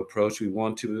kind of approach we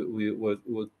want to.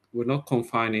 We're not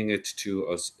confining it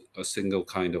to a single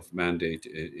kind of mandate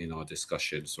in our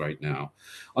discussions right now.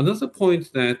 Another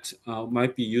point that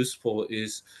might be useful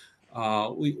is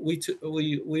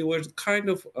we were kind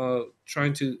of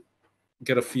trying to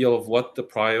get a feel of what the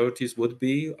priorities would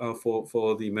be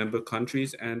for the member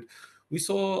countries, and we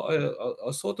saw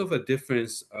a sort of a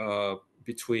difference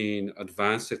between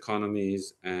advanced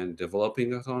economies and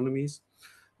developing economies.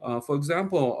 For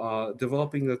example,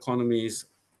 developing economies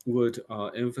would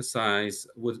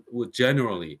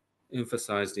generally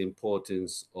emphasize the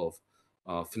importance of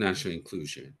financial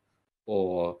inclusion,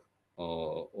 or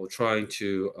trying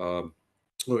to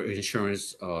or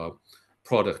insurance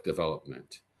product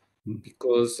development,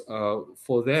 because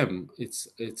for them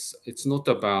it's not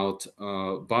about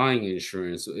buying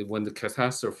insurance. When the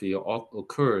catastrophe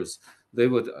occurs, they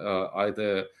would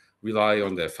either rely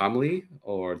on their family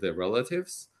or their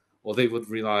relatives, or they would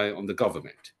rely on the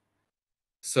government.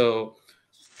 So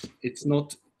it's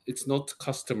not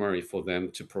customary for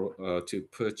them to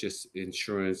purchase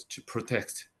insurance to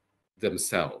protect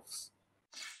themselves.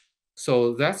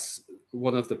 So that's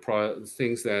one of the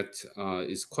things that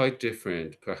is quite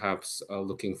different, perhaps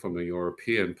looking from a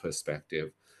European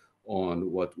perspective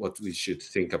on what we should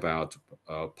think about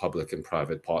public and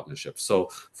private partnerships. So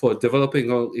for developing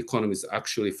economies,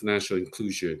 actually financial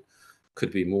inclusion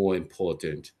could be more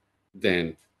important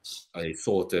than a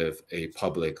sort of a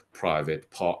public-private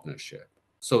partnership.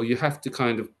 So you have to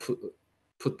kind of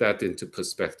put that into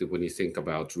perspective when you think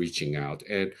about reaching out.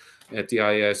 And at the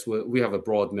IIS, we have a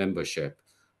broad membership,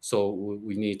 so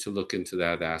we need to look into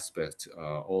that aspect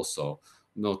also.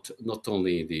 Not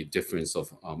only the difference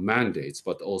of mandates,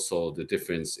 but also the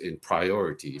difference in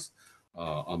priorities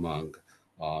among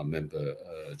member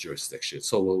jurisdictions.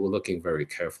 So we're looking very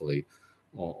carefully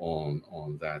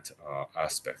on that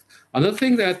aspect. Another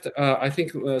thing that I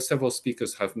think several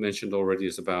speakers have mentioned already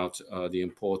is about the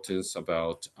importance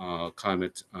about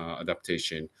climate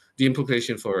adaptation. The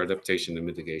implication for adaptation and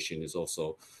mitigation is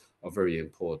also a very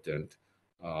important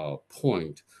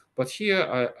point. But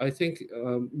here, I think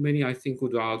many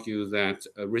would argue that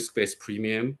a risk-based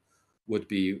premium would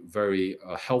be very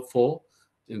helpful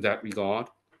in that regard.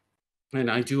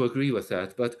 And I do agree with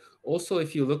that. But also,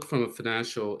 if you look from a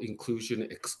financial inclusion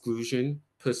exclusion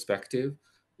perspective,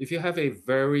 if you have a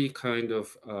very kind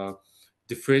of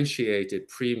differentiated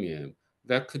premium,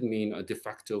 that could mean a de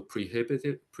facto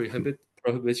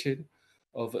prohibition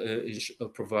of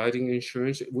providing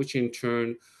insurance, which in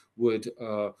turn would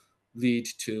lead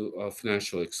to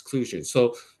financial exclusion.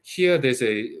 So here there's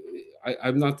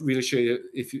I'm not really sure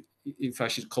if I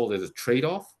should call it a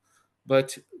trade-off,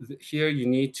 but here you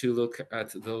need to look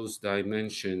at those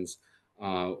dimensions,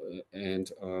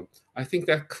 and I think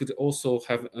that could also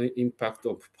have an impact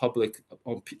on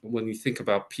when you think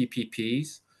about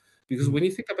PPPs, because when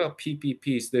you think about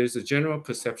PPPs, there's a general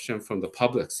perception from the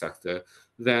public sector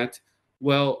that,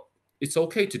 well, it's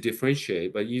okay to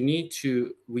differentiate, but we need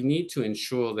to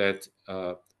ensure that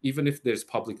even if there's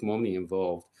public money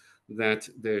involved, that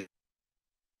there's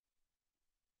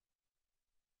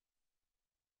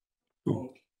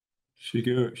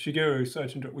Shigeru,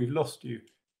 Sergeant, we've lost you.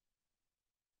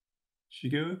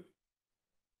 Shigeru?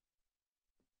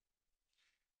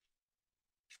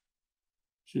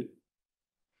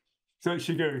 So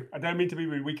Shigeru, I don't mean to be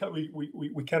rude.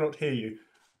 We cannot hear you.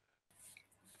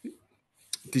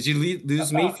 Did you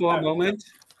lose me for a moment?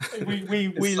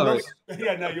 We lost.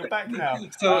 Yeah, no, you're back now.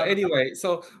 So anyway,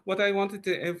 so what I wanted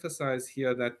to emphasize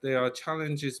here, that there are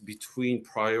challenges between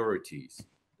priorities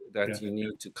that you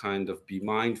need to kind of be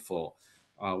mindful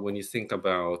when you think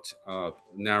about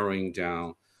narrowing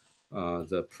down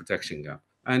the protection gap.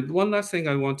 And one last thing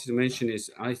I wanted to mention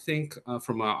is, I think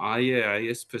from an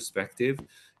IAIS perspective,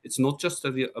 it's not just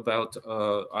about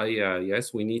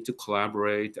IAIS. We need to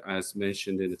collaborate, as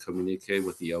mentioned in the communique,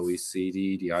 with the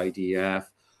OECD, the IDF,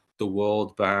 the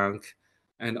World Bank,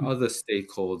 and other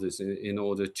stakeholders in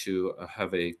order to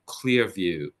have a clear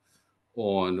view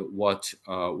on what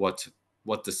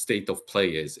the state of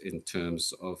play is in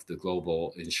terms of the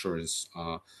global insurance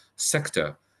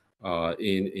sector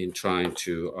in trying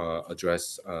to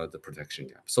address the protection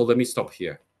gap. So let me stop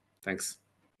here. Thanks.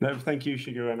 No, thank you,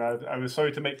 Shigeru. And I was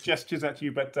sorry to make gestures at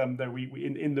you, but we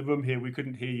in the room here we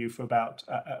couldn't hear you for about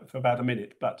a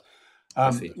minute. But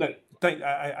look,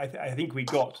 I think we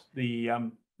got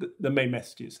the the main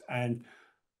messages. And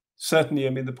certainly, I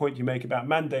mean, the point you make about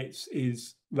mandates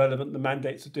is relevant. The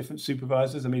mandates of different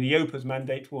supervisors. I mean, EIOPA's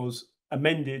mandate was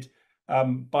amended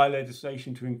by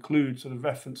legislation to include sort of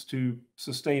reference to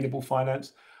sustainable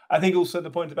finance. I think also the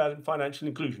point about financial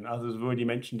inclusion, others have already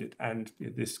mentioned it, and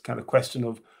this kind of question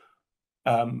of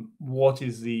what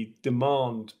is the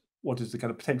demand, what is the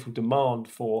kind of potential demand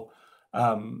for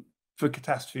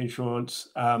catastrophe insurance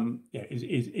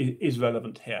is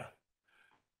relevant here.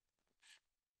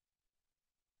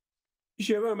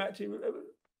 Jérôme, actually,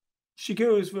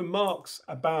 Shigeru's remarks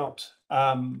about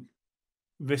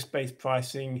risk-based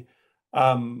pricing,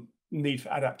 need for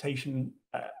adaptation,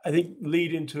 I think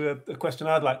lead into a question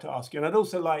I'd like to ask you. And I'd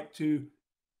also like to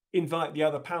invite the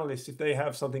other panelists, if they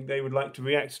have something they would like to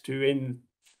react to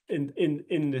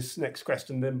in this next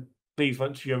question, then please,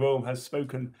 once Jérôme has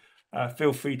spoken,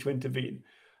 feel free to intervene.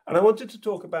 And I wanted to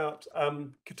talk about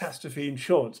catastrophe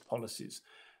insurance policies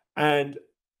and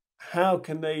how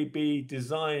can they be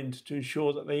designed to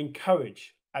ensure that they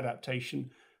encourage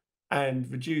adaptation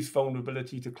and reduce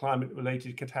vulnerability to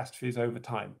climate-related catastrophes over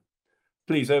time.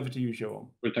 Please, over to you, Jérôme.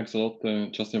 Well, thanks a lot,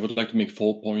 Justin. I would like to make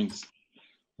 4 points.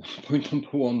 Point number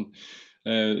one,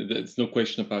 there's no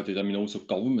question about it. I mean, also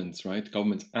governments, right?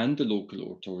 Governments and the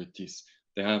local authorities,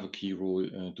 they have a key role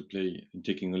to play in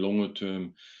taking a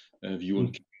longer-term view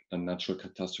on natural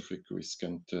catastrophic risk,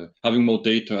 and having more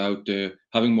data out there,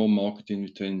 having more market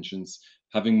intelligence,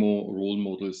 having more role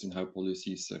models in how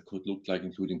policies could look like,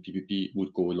 including PPP,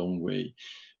 would go a long way.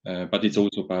 But it's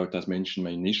also about, as mentioned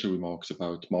in my initial remarks,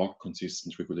 about market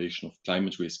consistent regulation of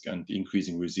climate risk and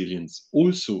increasing resilience,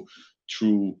 also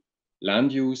through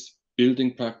land use,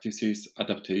 building practices,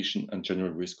 adaptation, and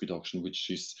general risk reduction, which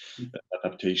is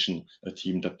adaptation, a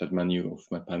theme that many of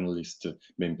my panelist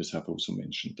members have also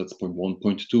mentioned. That's point one.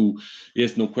 Point two,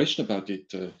 yes, no question about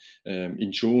it.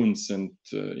 Insurance and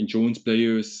insurance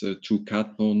players through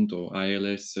cat bond or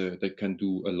ILS, they can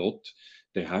do a lot.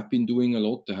 They have been doing a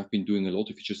lot. They have been doing a lot.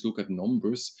 If you just look at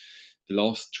numbers, the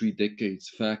last 3 decades,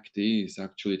 fact is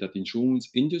actually that the insurance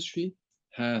industry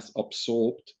has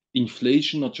absorbed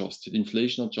inflation-adjusted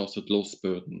loss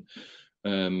burden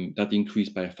that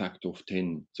increased by a factor of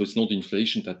 10. So it's not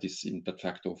inflation that is in that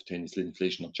factor of 10, it's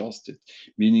inflation-adjusted,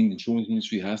 meaning the insurance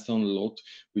industry has done a lot,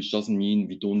 which doesn't mean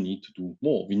we don't need to do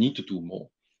more. We need to do more.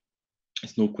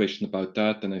 There's no question about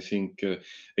that. And I think,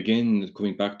 again,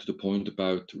 coming back to the point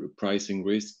about pricing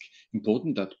risk,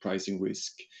 important that pricing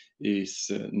risk is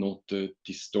not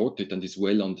distorted and is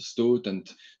well understood. And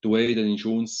the way that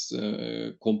insurance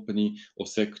company or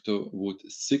sector would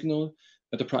signal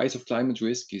the price of climate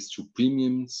risk is through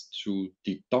premiums, through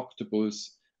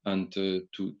deductibles, and to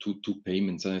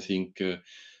payments. And I think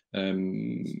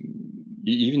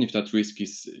even if that risk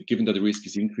is, given that the risk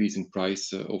is increasing,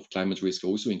 price of climate risk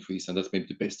also increase, and that's maybe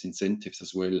the best incentives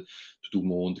as well to do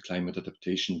more on the climate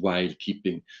adaptation while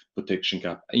keeping protection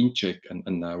gap in check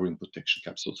and narrowing protection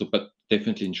gaps also. But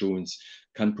definitely insurance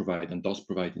can provide and does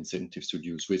provide incentives to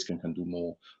reduce risk and can do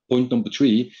more. Point number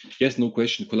 3, yes, no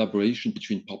question, collaboration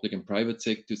between public and private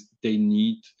sectors. They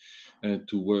need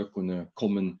to work on a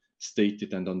common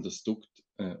stated and understood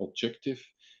objective.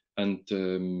 And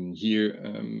here,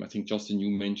 I think, Justin, you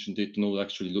mentioned it. No,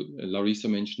 actually, Larisa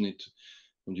mentioned it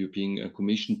from the European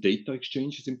Commission. Data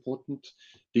exchange is important.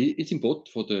 It's important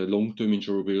for the long-term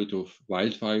insurability of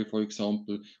wildfire, for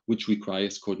example, which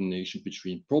requires coordination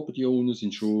between property owners,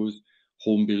 insurers,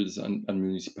 home builders, and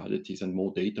municipalities. And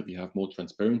more data we have, more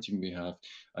transparency we have,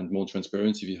 and more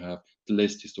transparency we have, the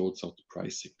less distorts out the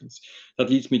price signals. That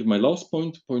leads me to my last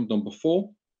point, point number 4.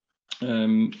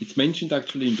 It's mentioned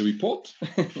actually in the report,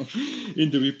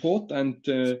 and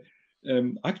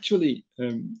actually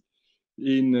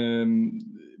in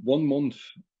 1 month,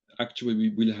 actually we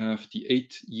will have the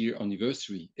 8-year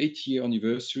anniversary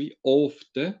of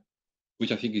the,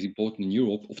 which I think is important in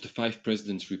Europe, of the 5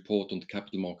 presidents' report on the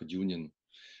Capital Market Union,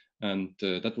 and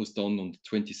that was done on the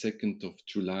 22nd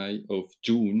of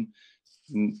June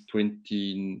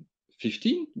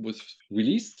 2015 was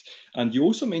released. And you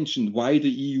also mentioned why the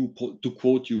EU, to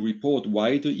quote your report,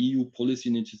 why the EU policy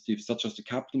initiatives such as the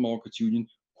Capital Markets Union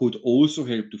could also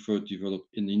help to further develop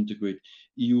and integrate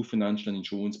EU financial and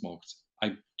insurance markets.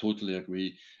 I totally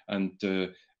agree. And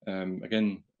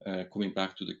again, coming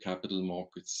back to the capital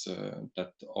markets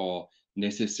that are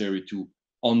necessary to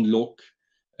unlock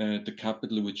the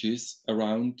capital which is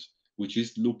around, which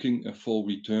is looking for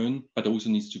return, but also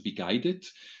needs to be guided.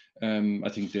 I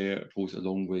think there goes a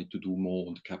long way to do more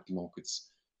on the capital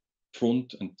markets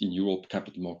front, and in Europe,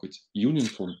 Capital Markets Union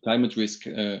front, climate risk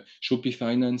should be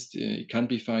financed. It can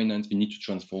be financed. We need to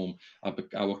transform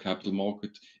our capital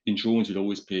market. Insurance will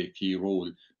always play a key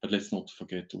role, but let's not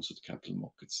forget also the capital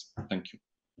markets. Thank you.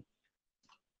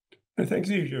 Thanks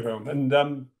you, Jérôme. And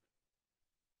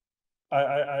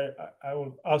I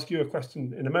will ask you a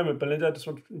question in a moment, Belinda. I just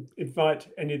want to invite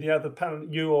any of the other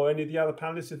you or any of the other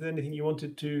panelists, if there's anything you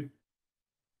wanted to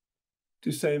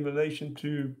say in relation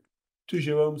to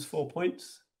Jérôme's 4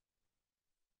 points.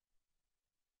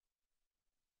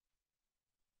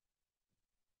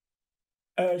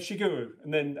 Shigeru,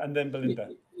 and then Belinda.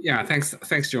 Yeah, thanks,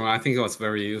 Jérôme. I think it was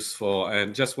very useful.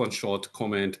 And just one short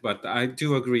comment, but I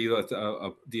do agree with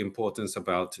the importance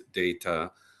about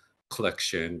data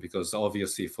collection, because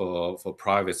obviously for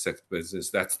private sector business,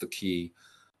 that's the key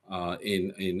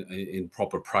in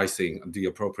proper pricing, the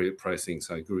appropriate pricing.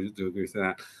 So I do agree with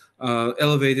that.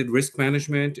 Elevated risk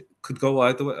management could go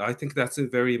either way. I think that's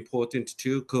very important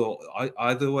too. Go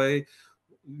either way.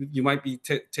 You might be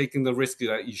taking the risk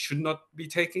that you should not be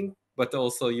taking, but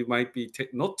also you might be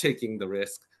not taking the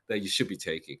risk that you should be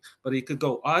taking. But it could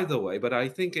go either way. But I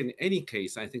think in any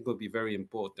case, I think it would be very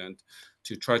important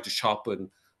to try to sharpen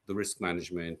the risk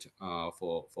management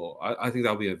I think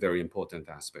that'll be a very important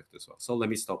aspect as well. So let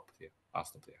me stop here. I'll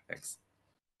stop there. Thanks.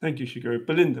 Thank you, Shigeru.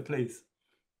 Belinda, please.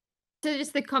 So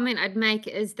just the comment I'd make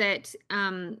is that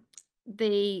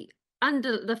the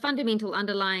fundamental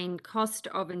underlying cost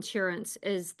of insurance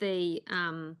is the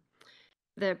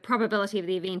probability of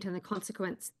the event and the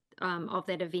consequence of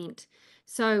that event.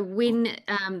 So when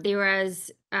there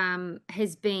has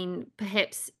been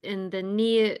perhaps in the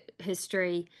near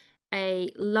history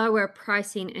a lower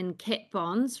pricing in cat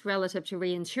bonds relative to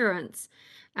reinsurance,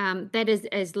 that is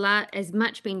as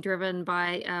much being driven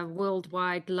by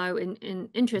worldwide low in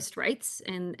interest rates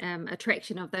and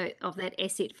attraction of that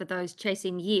asset for those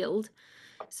chasing yield.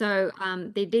 So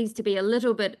there needs to be a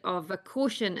little bit of a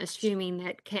caution, assuming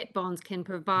that cat bonds can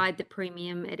provide the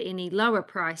premium at any lower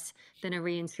price than a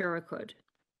reinsurer could.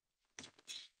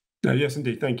 No, yes,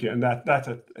 indeed. Thank you. And that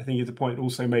I think is a point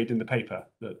also made in the paper,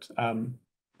 that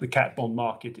the cat bond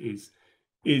market is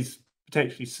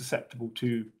potentially susceptible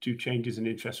to changes in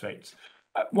interest rates.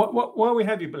 While we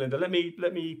have you, Belinda, let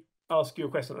me ask you a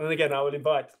question, and again I will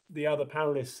invite the other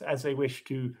panelists as they wish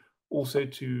to also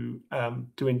to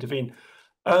intervene.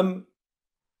 And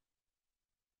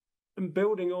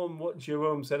building on what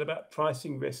Jérôme said about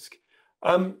pricing risk,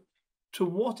 to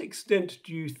what extent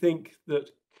do you think that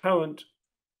current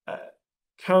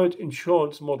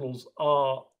insurance models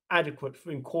are adequate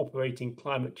for incorporating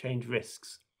climate change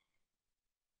risks?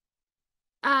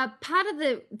 Part of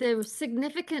the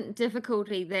significant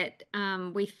difficulty that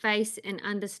we face in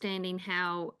understanding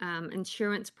how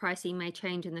insurance pricing may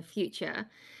change in the future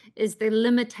is the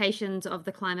limitations of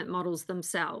the climate models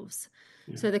themselves.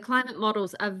 Yeah. So the climate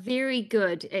models are very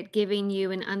good at giving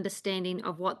you an understanding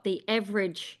of what the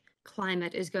average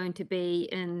climate is going to be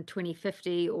in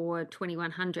 2050 or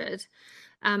 2100.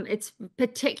 It's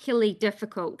particularly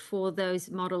difficult for those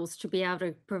models to be able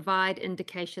to provide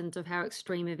indications of how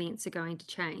extreme events are going to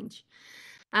change.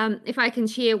 If I can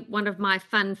share one of my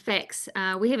fun facts,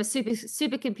 we have a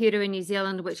supercomputer in New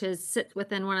Zealand, which sits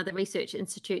within one of the research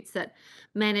institutes that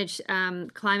manage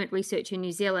climate research in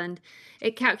New Zealand.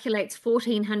 It calculates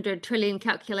 1,400 trillion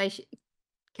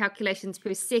calculations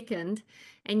per second,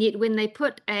 and yet when they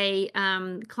put a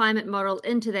climate model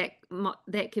into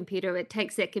that computer, it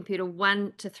takes that computer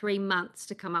 1 to 3 months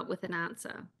to come up with an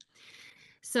answer.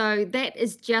 So that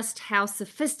is just how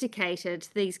sophisticated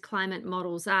these climate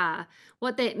models are.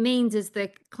 What that means is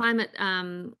the climate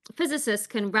physicists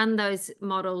can run those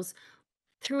models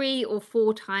 3 or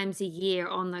 4 times a year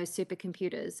on those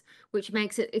supercomputers, which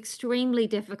makes it extremely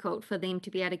difficult for them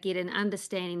to be able to get an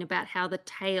understanding about how the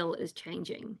tail is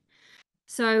changing.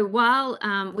 So while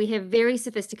we have very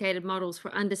sophisticated models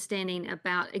for understanding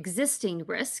about existing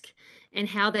risk and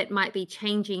how that might be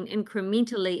changing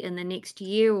incrementally in the next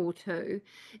year or two,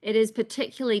 it is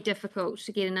particularly difficult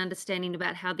to get an understanding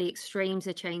about how the extremes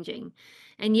are changing.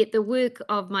 And yet the work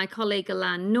of my colleague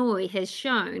Alain Noy has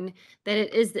shown that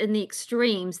it is in the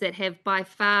extremes that have by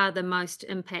far the most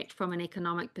impact from an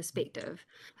economic perspective,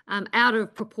 out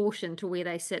of proportion to where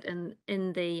they sit in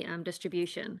the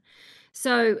distribution.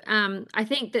 So I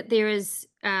think that there is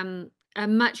a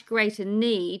much greater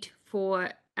need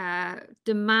for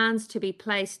demands to be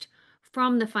placed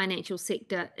from the financial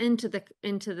sector into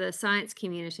the science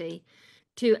community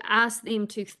to ask them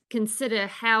to consider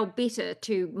how better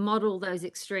to model those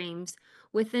extremes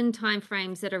within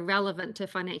timeframes that are relevant to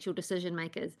financial decision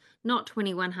makers, not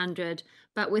 2100,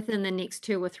 but within the next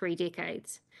 2 or 3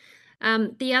 decades.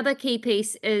 The other key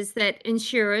piece is that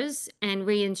insurers and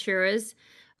reinsurers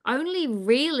only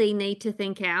really need to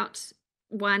think out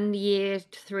 1 year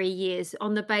to 3 years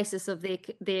on the basis of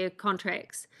their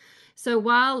contracts. So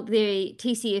while the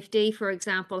TCFD, for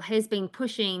example, has been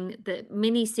pushing the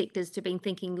many sectors to be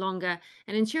thinking longer,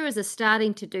 and insurers are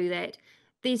starting to do that,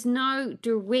 there's no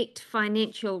direct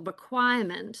financial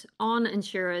requirement on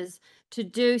insurers to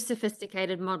do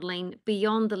sophisticated modelling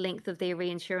beyond the length of their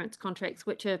reinsurance contracts,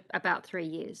 which are about 3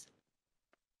 years.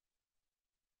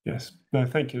 Yes, no,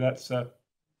 thank you. That's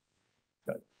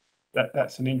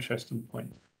that's an interesting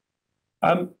point.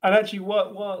 And actually,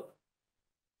 while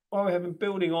we have been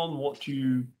building on what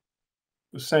you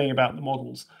were saying about the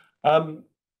models,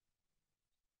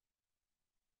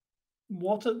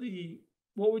 what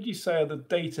would you say are the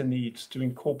data needs to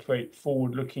incorporate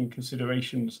forward-looking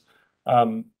considerations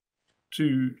for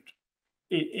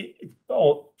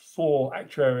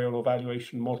actuarial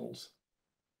evaluation models?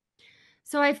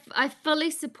 So I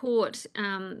fully support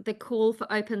the call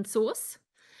for open source.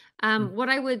 What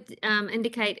I would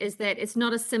indicate is that it's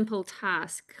not a simple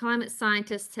task. Climate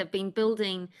scientists have been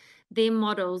building their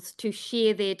models to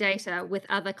share their data with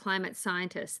other climate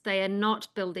scientists. They are not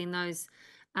building those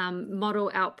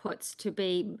model outputs to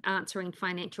be answering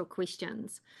financial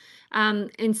questions.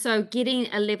 And so getting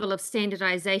a level of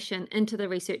standardization into the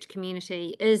research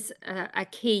community is a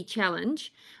key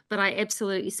challenge, but I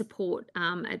absolutely support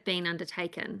it being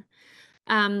undertaken.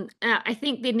 I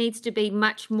think there needs to be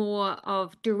much more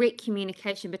of direct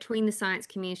communication between the science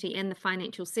community and the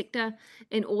financial sector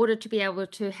in order to be able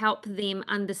to help them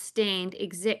understand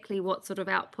exactly what sort of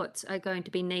outputs are going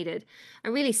to be needed.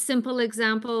 A really simple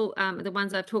example, the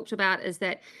ones I've talked about, is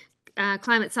that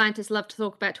climate scientists love to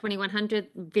talk about 2100.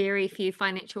 Very few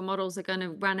financial models are going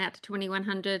to run out to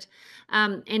 2100.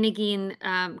 And again,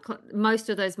 most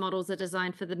of those models are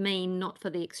designed for the mean, not for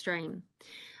the extreme.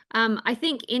 I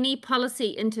think any policy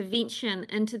intervention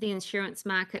into the insurance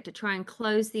market to try and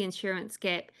close the insurance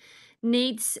gap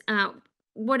needs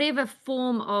whatever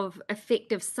form of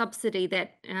effective subsidy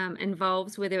that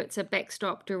involves, whether it's a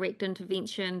backstop direct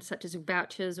intervention such as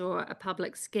vouchers or a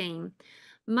public scheme,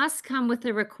 must come with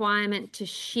a requirement to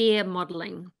share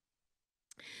modelling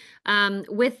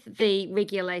with the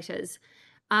regulators.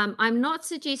 I'm not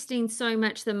suggesting so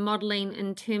much the modelling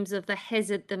in terms of the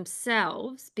hazard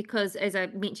themselves, because as I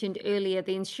mentioned earlier,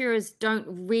 the insurers don't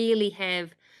really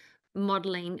have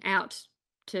modelling out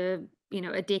to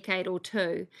a decade or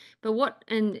two. But what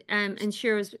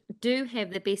insurers do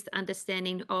have the best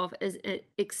understanding of is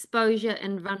exposure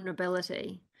and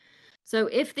vulnerability. So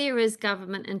if there is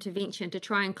government intervention to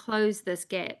try and close this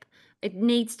gap, it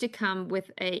needs to come with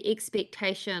an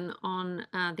expectation on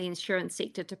the insurance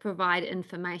sector to provide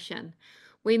information.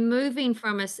 We're moving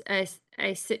from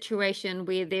a situation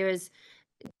where there is,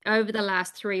 over the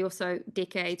last 3 or so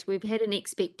decades, we've had an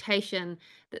expectation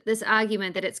that this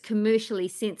argument that it's commercially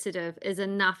sensitive is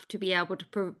enough to be able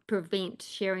to prevent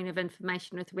sharing of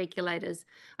information with regulators.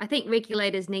 I think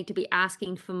regulators need to be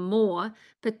asking for more,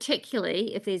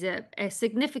 particularly if there's a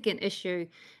significant issue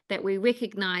that we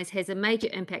recognise has a major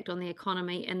impact on the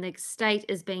economy and the state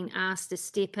is being asked to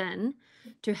step in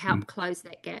to help close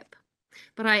that gap.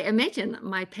 But I imagine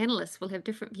my panellists will have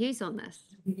different views on this.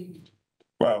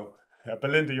 Well,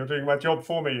 Belinda, you're doing my job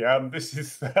for me. This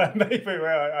is maybe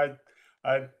where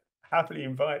I happily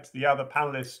invite the other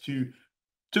panelists to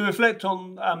reflect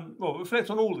on reflect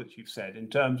on all that you've said in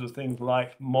terms of things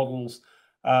like models,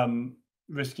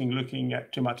 risking looking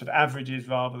at too much of averages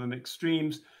rather than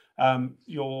extremes,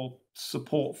 your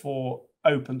support for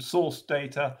open source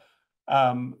data,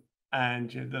 and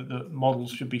the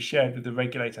models should be shared with the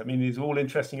regulator. I mean, these are all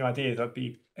interesting ideas. I'd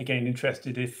be again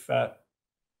interested if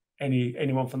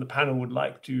anyone from the panel would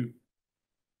like to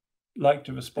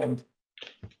respond.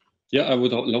 Yeah, I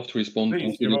would love to respond.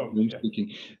 Please, Jérôme,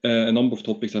 speaking. A number of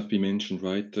topics have been mentioned,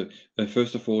 right?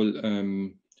 First of all,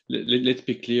 let's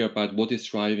be clear about what is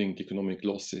driving the economic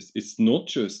losses. It's not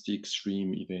just the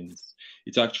extreme events.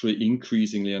 It's actually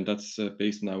increasingly, and that's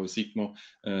based on our Sigma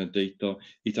data,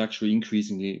 it's actually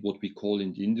increasingly what we call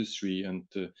in the industry, and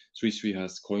Swiss Re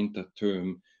has coined that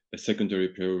term, secondary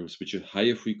perils, which are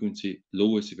higher frequency,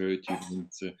 lower severity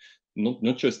events,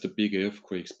 not just the big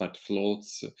earthquakes, but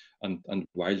floods and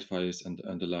wildfires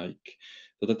and the like.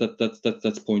 So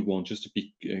that's point one, just to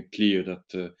be clear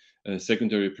that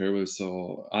secondary perils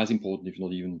are as important, if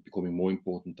not even becoming more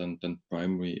important than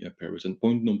primary perils. And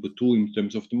point number two, in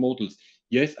terms of the models,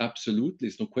 yes, absolutely,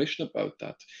 there's no question about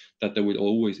that there will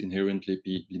always inherently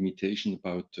be limitation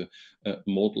about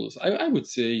models. I would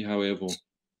say, however,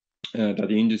 that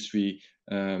the industry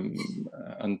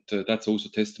And that's also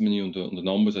testimony on the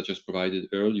numbers I just provided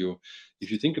earlier.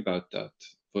 If you think about that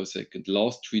for a second, the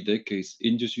last 3 decades,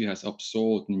 industry has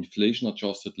absorbed an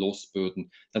inflation-adjusted loss burden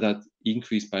that had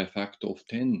increased by a factor of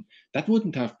 10. That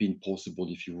wouldn't have been possible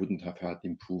if you wouldn't have had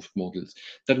improved models.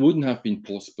 That wouldn't have been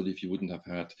possible if you wouldn't have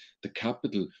had the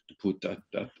capital to put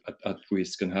at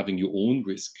risk and having your own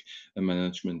risk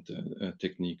management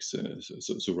techniques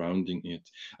surrounding it.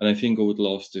 And I think over the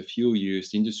last few years,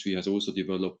 the industry has also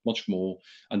developed much more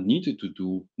and needed to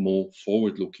do more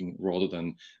forward-looking rather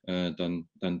than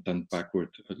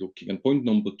backward-looking. And point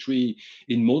number 3,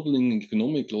 in modeling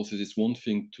economic losses, it's one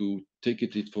thing to take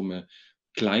it from a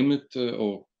climate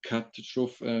or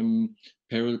catastrophe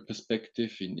peril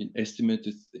perspective in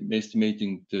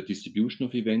estimating the distribution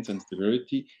of events and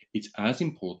severity. It's as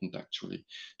important actually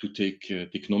to take the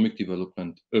economic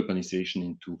development, urbanization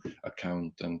into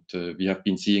account. And we have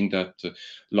been seeing that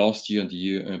last year and the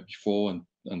year before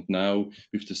and now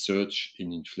with the surge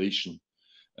in inflation,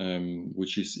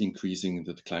 which is increasing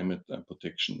the climate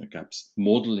protection gaps.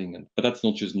 Modeling, but that's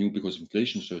not just new because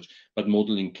inflation surge, but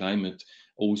modeling climate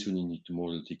also you need to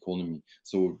model the economy.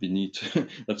 So we need,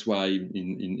 that's why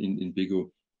in bigger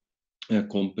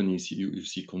companies you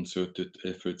see concerted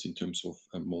efforts in terms of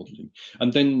modeling.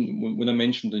 And then when I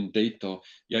mentioned in data,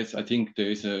 yes, I think there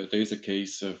is a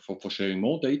case for sharing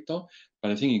more data,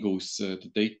 but I think it goes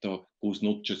the data goes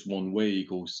not just one way, it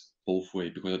goes both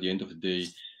ways, because at the end of the day,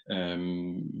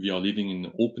 we are living in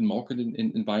an open market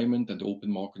environment, and the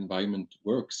open market environment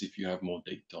works if you have more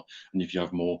data and if you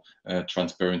have more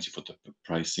transparency for the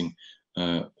pricing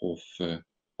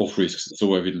of risks.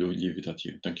 So I will leave it at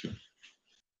here. Thank you.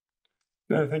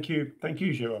 No, thank you,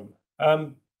 Jérôme.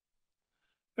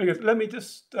 Let me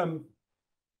just turn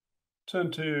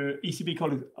to ECB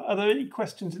colleagues. Are there any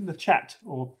questions in the chat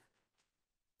or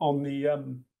on the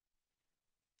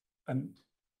and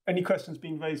any questions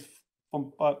being raised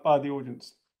by the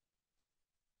audience?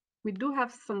 We do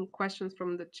have some questions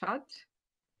from the chat.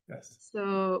 Yes.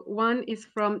 So one is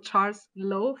from Charles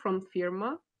Lowe from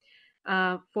Firma.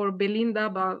 For Belinda,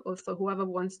 but also whoever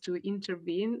wants to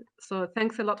intervene. So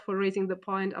thanks a lot for raising the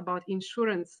point about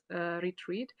insurance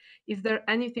retreat. Is there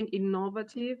anything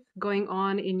innovative going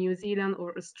on in New Zealand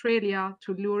or Australia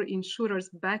to lure insurers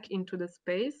back into the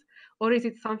space? Or is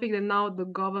it something that now the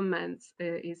government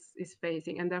is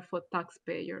facing and therefore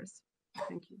taxpayers?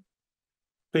 Thank you.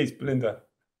 Please, Belinda.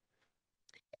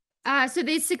 So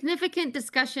there's significant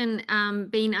discussion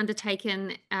being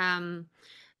undertaken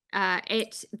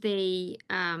at the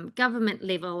government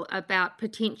level about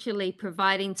potentially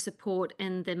providing support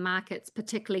in the markets,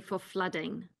 particularly for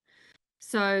flooding.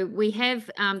 So we have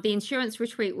the insurance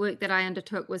retreat work that I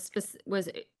undertook was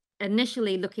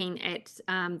initially looking at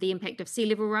the impact of sea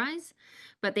level rise,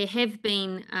 but there have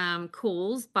been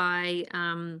calls by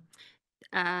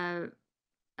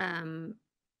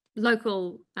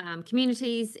local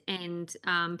communities and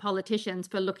politicians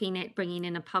for looking at bringing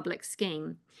in a public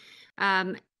scheme.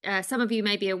 Some of you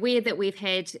may be aware that we've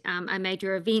had a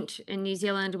major event in New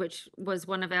Zealand, which was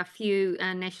one of our few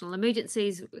national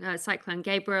emergencies, Cyclone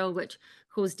Gabriel, which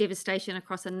caused devastation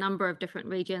across a number of different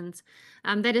regions.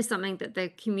 That is something that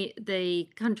the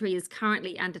country is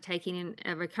currently undertaking in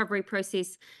a recovery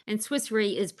process, and Swiss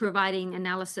Re is providing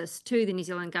analysis to the New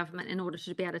Zealand government in order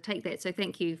to be able to take that. So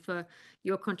thank you for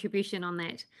your contribution on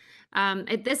that.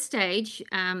 At this stage,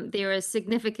 there are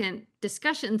significant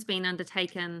discussions being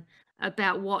undertaken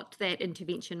about what that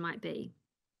intervention might be.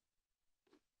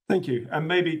 Thank you. And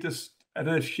maybe just, I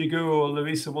don't know if Shigeru or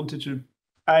Larisa wanted to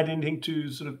add anything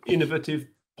to sort of innovative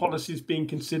policies being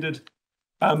considered,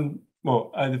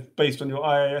 well, either based on your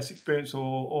IIS experience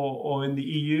or in the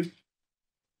EU?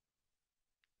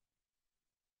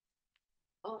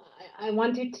 I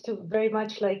wanted to very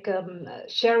much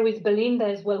share with Belinda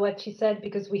as well what she said,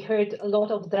 because we heard a lot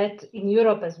of that in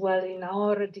Europe as well in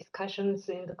our discussions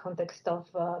in the context of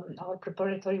our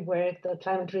preparatory work, the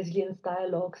climate resilience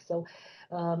dialogue. So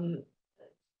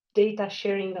data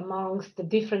sharing amongst the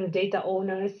different data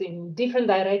owners in different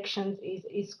directions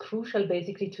is crucial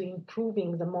basically to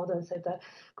improving the models that are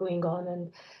going on.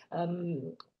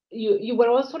 And you were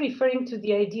also referring to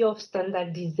the idea of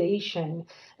standardization,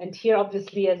 and here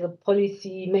obviously as a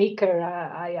policy maker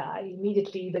I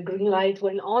immediately the green light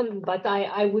went on, but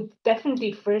I would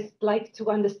definitely first like to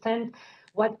understand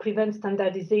what prevents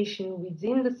standardization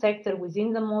within the sector,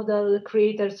 within the model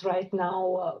creators right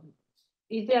now.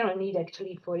 Is there a need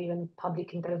actually for even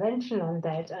public intervention on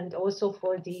that, and also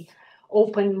for the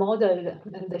open model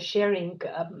and the sharing?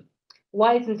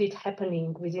 Why isn't it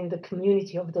happening within the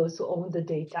community of those who own the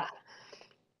data?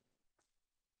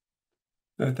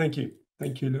 No, thank you.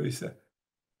 Thank you, Larisa.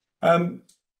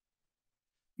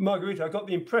 Margarita, I got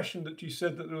the impression that you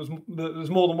said that there was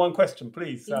more than one question.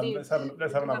 Please, let's have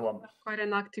another one. Quite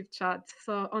an active chat.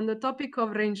 So on the topic of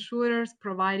reinsurers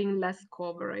providing less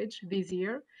coverage this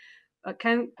year,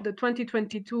 can the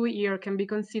 2022 year can be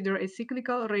considered a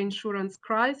cyclical reinsurance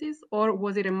crisis, or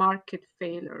was it a market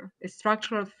failure, a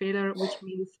structural failure, which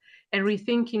means a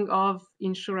rethinking of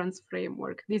insurance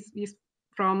framework? This is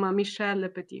from Michel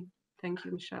Lepetit. Thank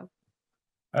you, Michel.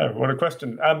 Oh, what a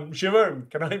question. Jérôme,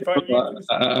 can I invite you?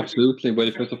 Absolutely. Well,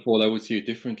 first of all, I would see it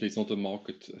differently. It's not a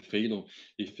market failure.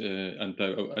 And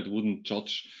I wouldn't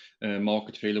judge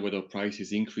market failure whether price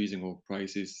is increasing or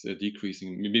price is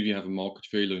decreasing. Maybe you have a market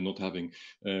failure not having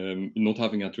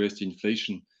addressed the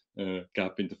inflation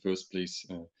gap in the first place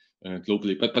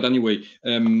globally. But anyway,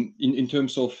 in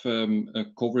terms of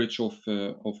coverage of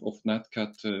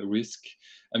NatCat risk,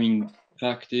 I mean,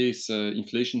 fact is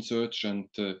inflation surge and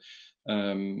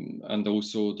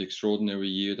also the extraordinary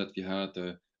year that we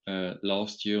had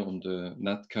last year on the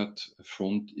NatCat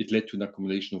front, it led to an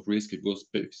accumulation of risk. It was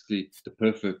basically the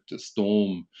perfect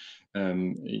storm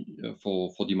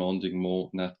for demanding more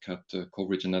NatCat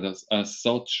coverage. And as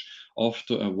such,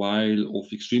 after a while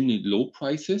of extremely low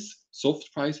prices,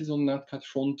 soft prices on NatCat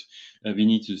front, we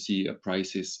need to see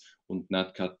prices on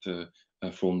NatCat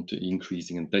front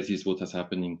increasing, and that is what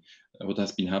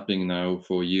has been happening now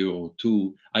for a year or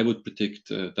two. I would predict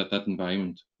that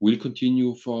environment will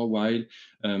continue for a while.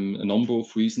 A number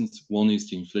of reasons. One is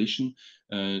the inflation.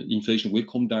 Inflation will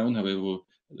come down. However,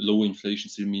 low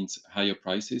inflation still means higher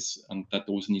prices, and that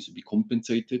also needs to be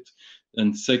compensated.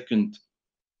 And second,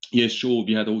 yes, sure,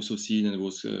 we had also seen, and it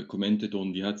was commented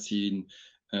on, we had seen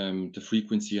the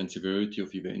frequency and severity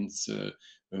of events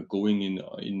going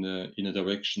in a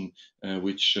direction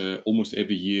which almost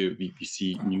every year we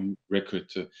see new record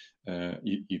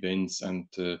events, and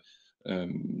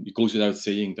it goes without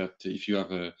saying that if you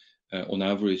have on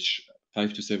average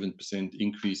 5 to 7%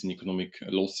 increase in economic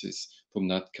losses from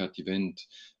NatCat event,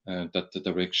 that the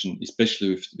direction,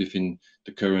 especially within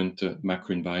the current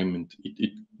macro environment,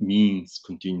 it means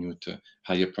continued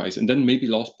higher price. And then maybe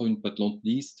last point, but not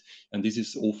least, and this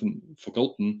is often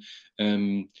forgotten,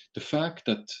 the fact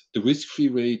that the risk-free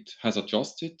rate has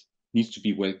adjusted needs to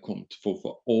be welcomed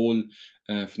for all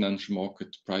financial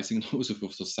market pricing and also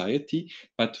for society.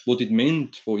 But what it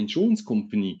meant for insurance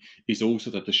company is also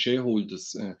that the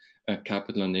shareholders'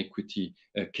 capital and equity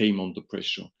came under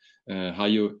pressure.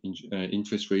 Higher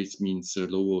interest rates means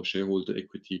lower shareholder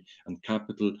equity and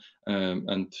capital,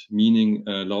 and meaning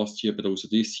last year, but also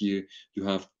this year, you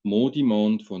have more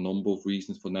demand for a number of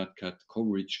reasons for NatCat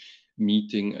coverage,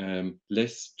 meeting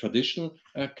less traditional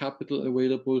capital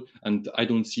available. And I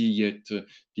don't see yet the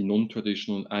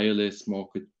non-traditional ILS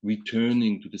market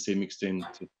returning to the same extent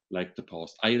like the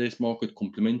past. ILS market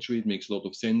complementary, it makes a lot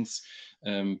of sense,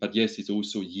 but yes, it's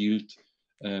also yield.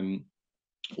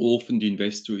 Often the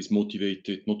investor is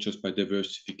motivated not just by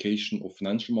diversification of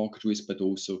financial market risk, but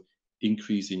also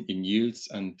increase in yields.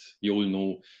 And we all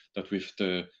know that with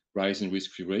the rise in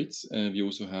risk-free rates, we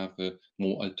also have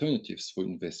more alternatives for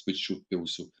investors, which should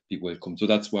also be welcome. So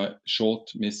that's why, short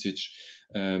message,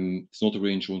 it's not a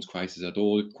reinsurance crisis at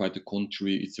all. Quite the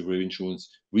contrary, it's a reinsurance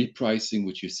repricing,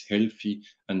 which is healthy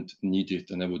and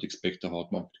needed. And I would expect the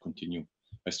hard market to continue.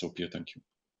 I stop here. Thank you.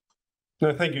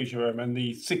 No, thank you, Jérôme. And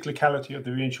the cyclicality of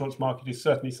the reinsurance market is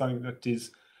certainly something that is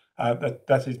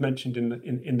that is mentioned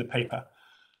in the paper.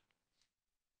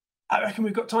 I reckon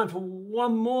we've got time for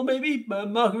one more, maybe.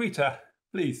 Margarita,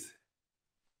 please.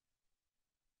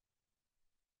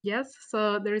 Yes,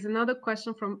 so there is another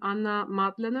question from Anna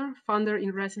Madlener, founder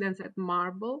in residence at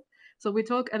Marble. So we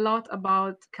talk a lot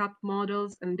about CAT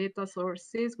models and data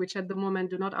sources, which at the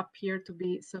moment do not appear to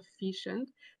be sufficient.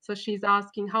 So she's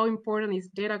asking, how important is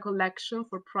data collection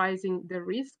for pricing the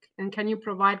risk? And can you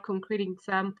provide concrete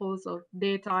examples of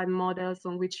data and models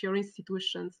on which your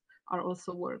institutions are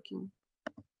also working?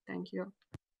 Thank you.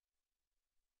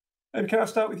 And can I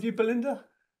start with you, Belinda?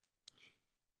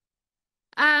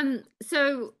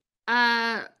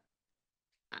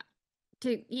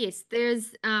 Yes,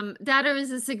 there's data is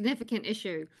a significant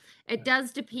issue. It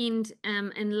does depend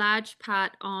in large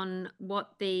part on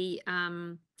what the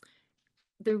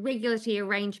regulatory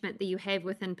arrangement that you have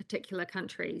within particular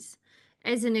countries.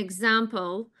 As an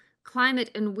example,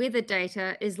 climate and weather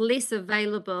data is less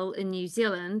available in New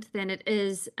Zealand than it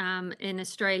is in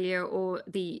Australia or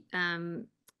the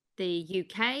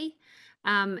UK.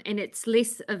 And it's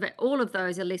less of it, all of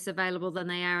those are less available than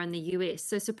they are in the US.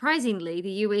 So surprisingly,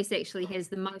 the US actually has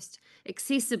the most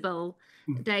accessible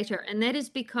data, and that is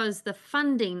because the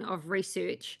funding of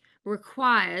research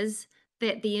requires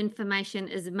that the information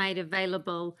is made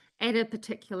available at a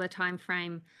particular time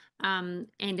frame, and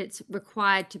it's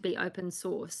required to be open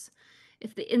source.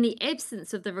 In the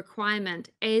absence of the requirement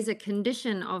as a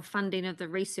condition of funding of the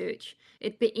research,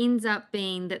 it ends up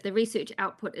being that the research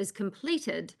output is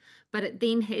completed, but it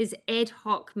then has ad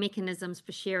hoc mechanisms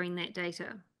for sharing that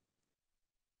data.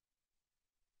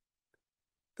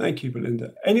 Thank you,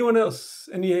 Belinda. Anyone else?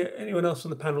 Anyone else on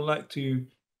the panel like to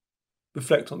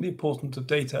reflect on the importance of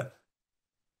data?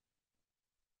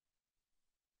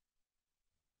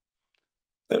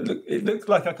 It looks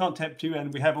like I can't tempt you,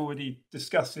 and we have already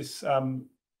discussed this at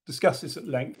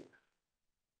length.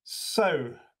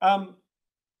 So,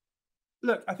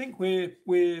 look, I think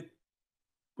we're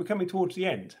coming towards the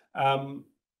end. I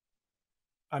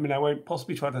mean, I won't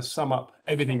possibly try to sum up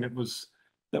everything that was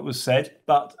said,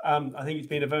 but I think it's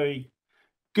been a very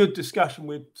good discussion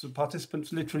with some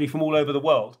participants literally from all over the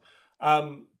world.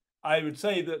 I would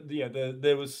say that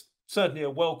there was certainly a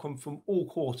welcome from all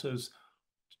quarters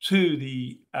to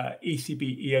the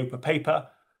ECB EIOPA paper.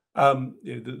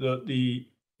 The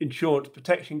insurance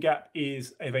protection gap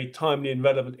is a very timely and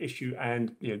relevant issue,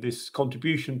 and this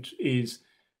contribution is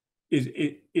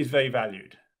very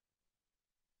valued.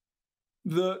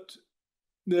 That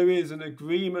there is an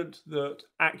agreement that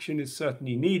action is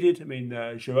certainly needed. I mean,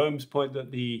 Jérôme's point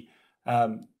that the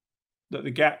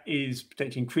gap is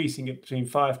potentially increasing at between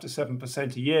 5 to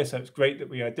 7% a year. So it's great that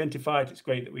we identified. It's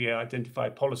great that we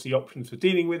identified policy options for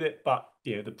dealing with it. But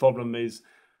the problem is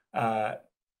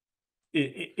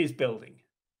building.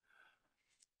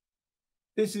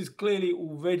 This is clearly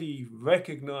already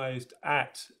recognised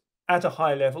at a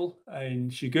high level.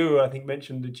 And Shigeru, I think,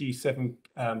 mentioned the G7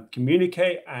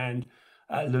 communique, and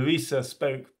Larisa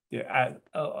spoke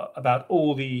about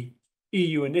all the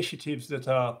EU initiatives that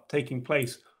are taking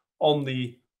place on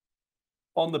the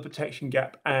protection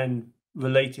gap and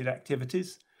related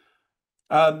activities.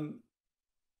 One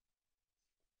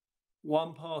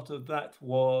part of that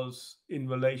was in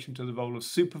relation to the role of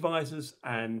supervisors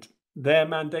and their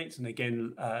mandates, and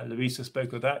again, Larisa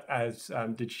spoke of that, as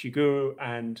did Shigeru,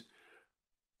 and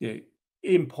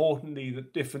importantly,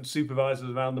 that different supervisors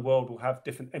around the world will have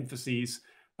different emphases,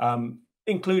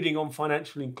 including on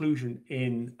financial inclusion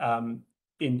in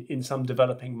some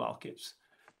developing markets.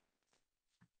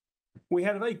 We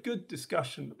had a very good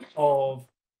discussion of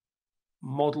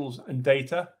models and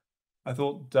data. I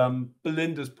thought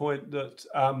Belinda's point that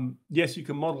yes, you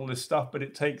can model this stuff, but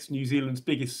it takes New Zealand's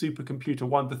biggest supercomputer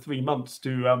 1 to 3 months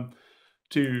to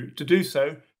do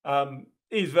so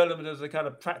is relevant as a kind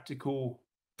of practical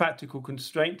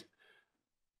constraint.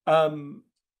 That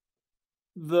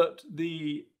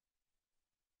the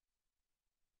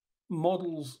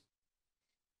models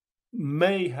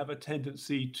may have a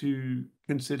tendency to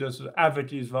consider sort of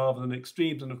averages rather than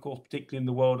extremes, and of course, particularly in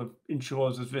the world of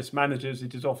insurers as risk managers,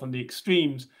 it is often the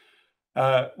extremes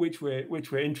which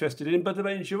we're interested in. But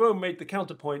Jérôme made the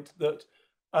counterpoint that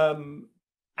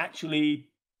actually,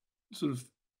 sort of,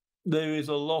 there is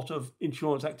a lot of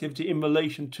insurance activity in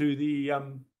relation to the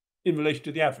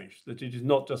average. That it is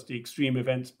not just the extreme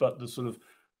events, but the sort of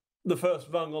the first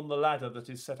rung on the ladder that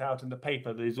is set out in the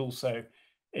paper that is also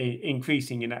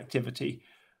increasing in activity.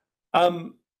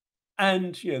 And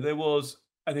there was,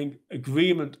 I think,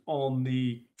 agreement on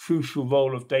the crucial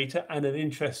role of data and an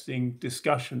interesting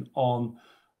discussion on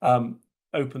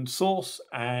open source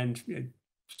and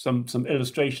some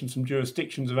illustrations from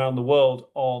jurisdictions around the world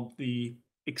on the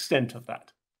extent of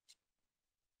that.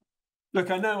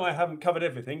 Look, I know I haven't covered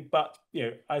everything, but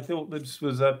I thought this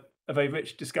was a very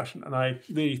rich discussion, and I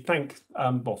really thank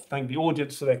the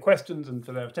audience for their questions and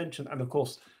for their attention, and of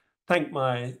course thank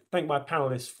my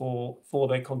panelists for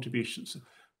their contributions.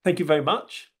 Thank you very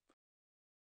much.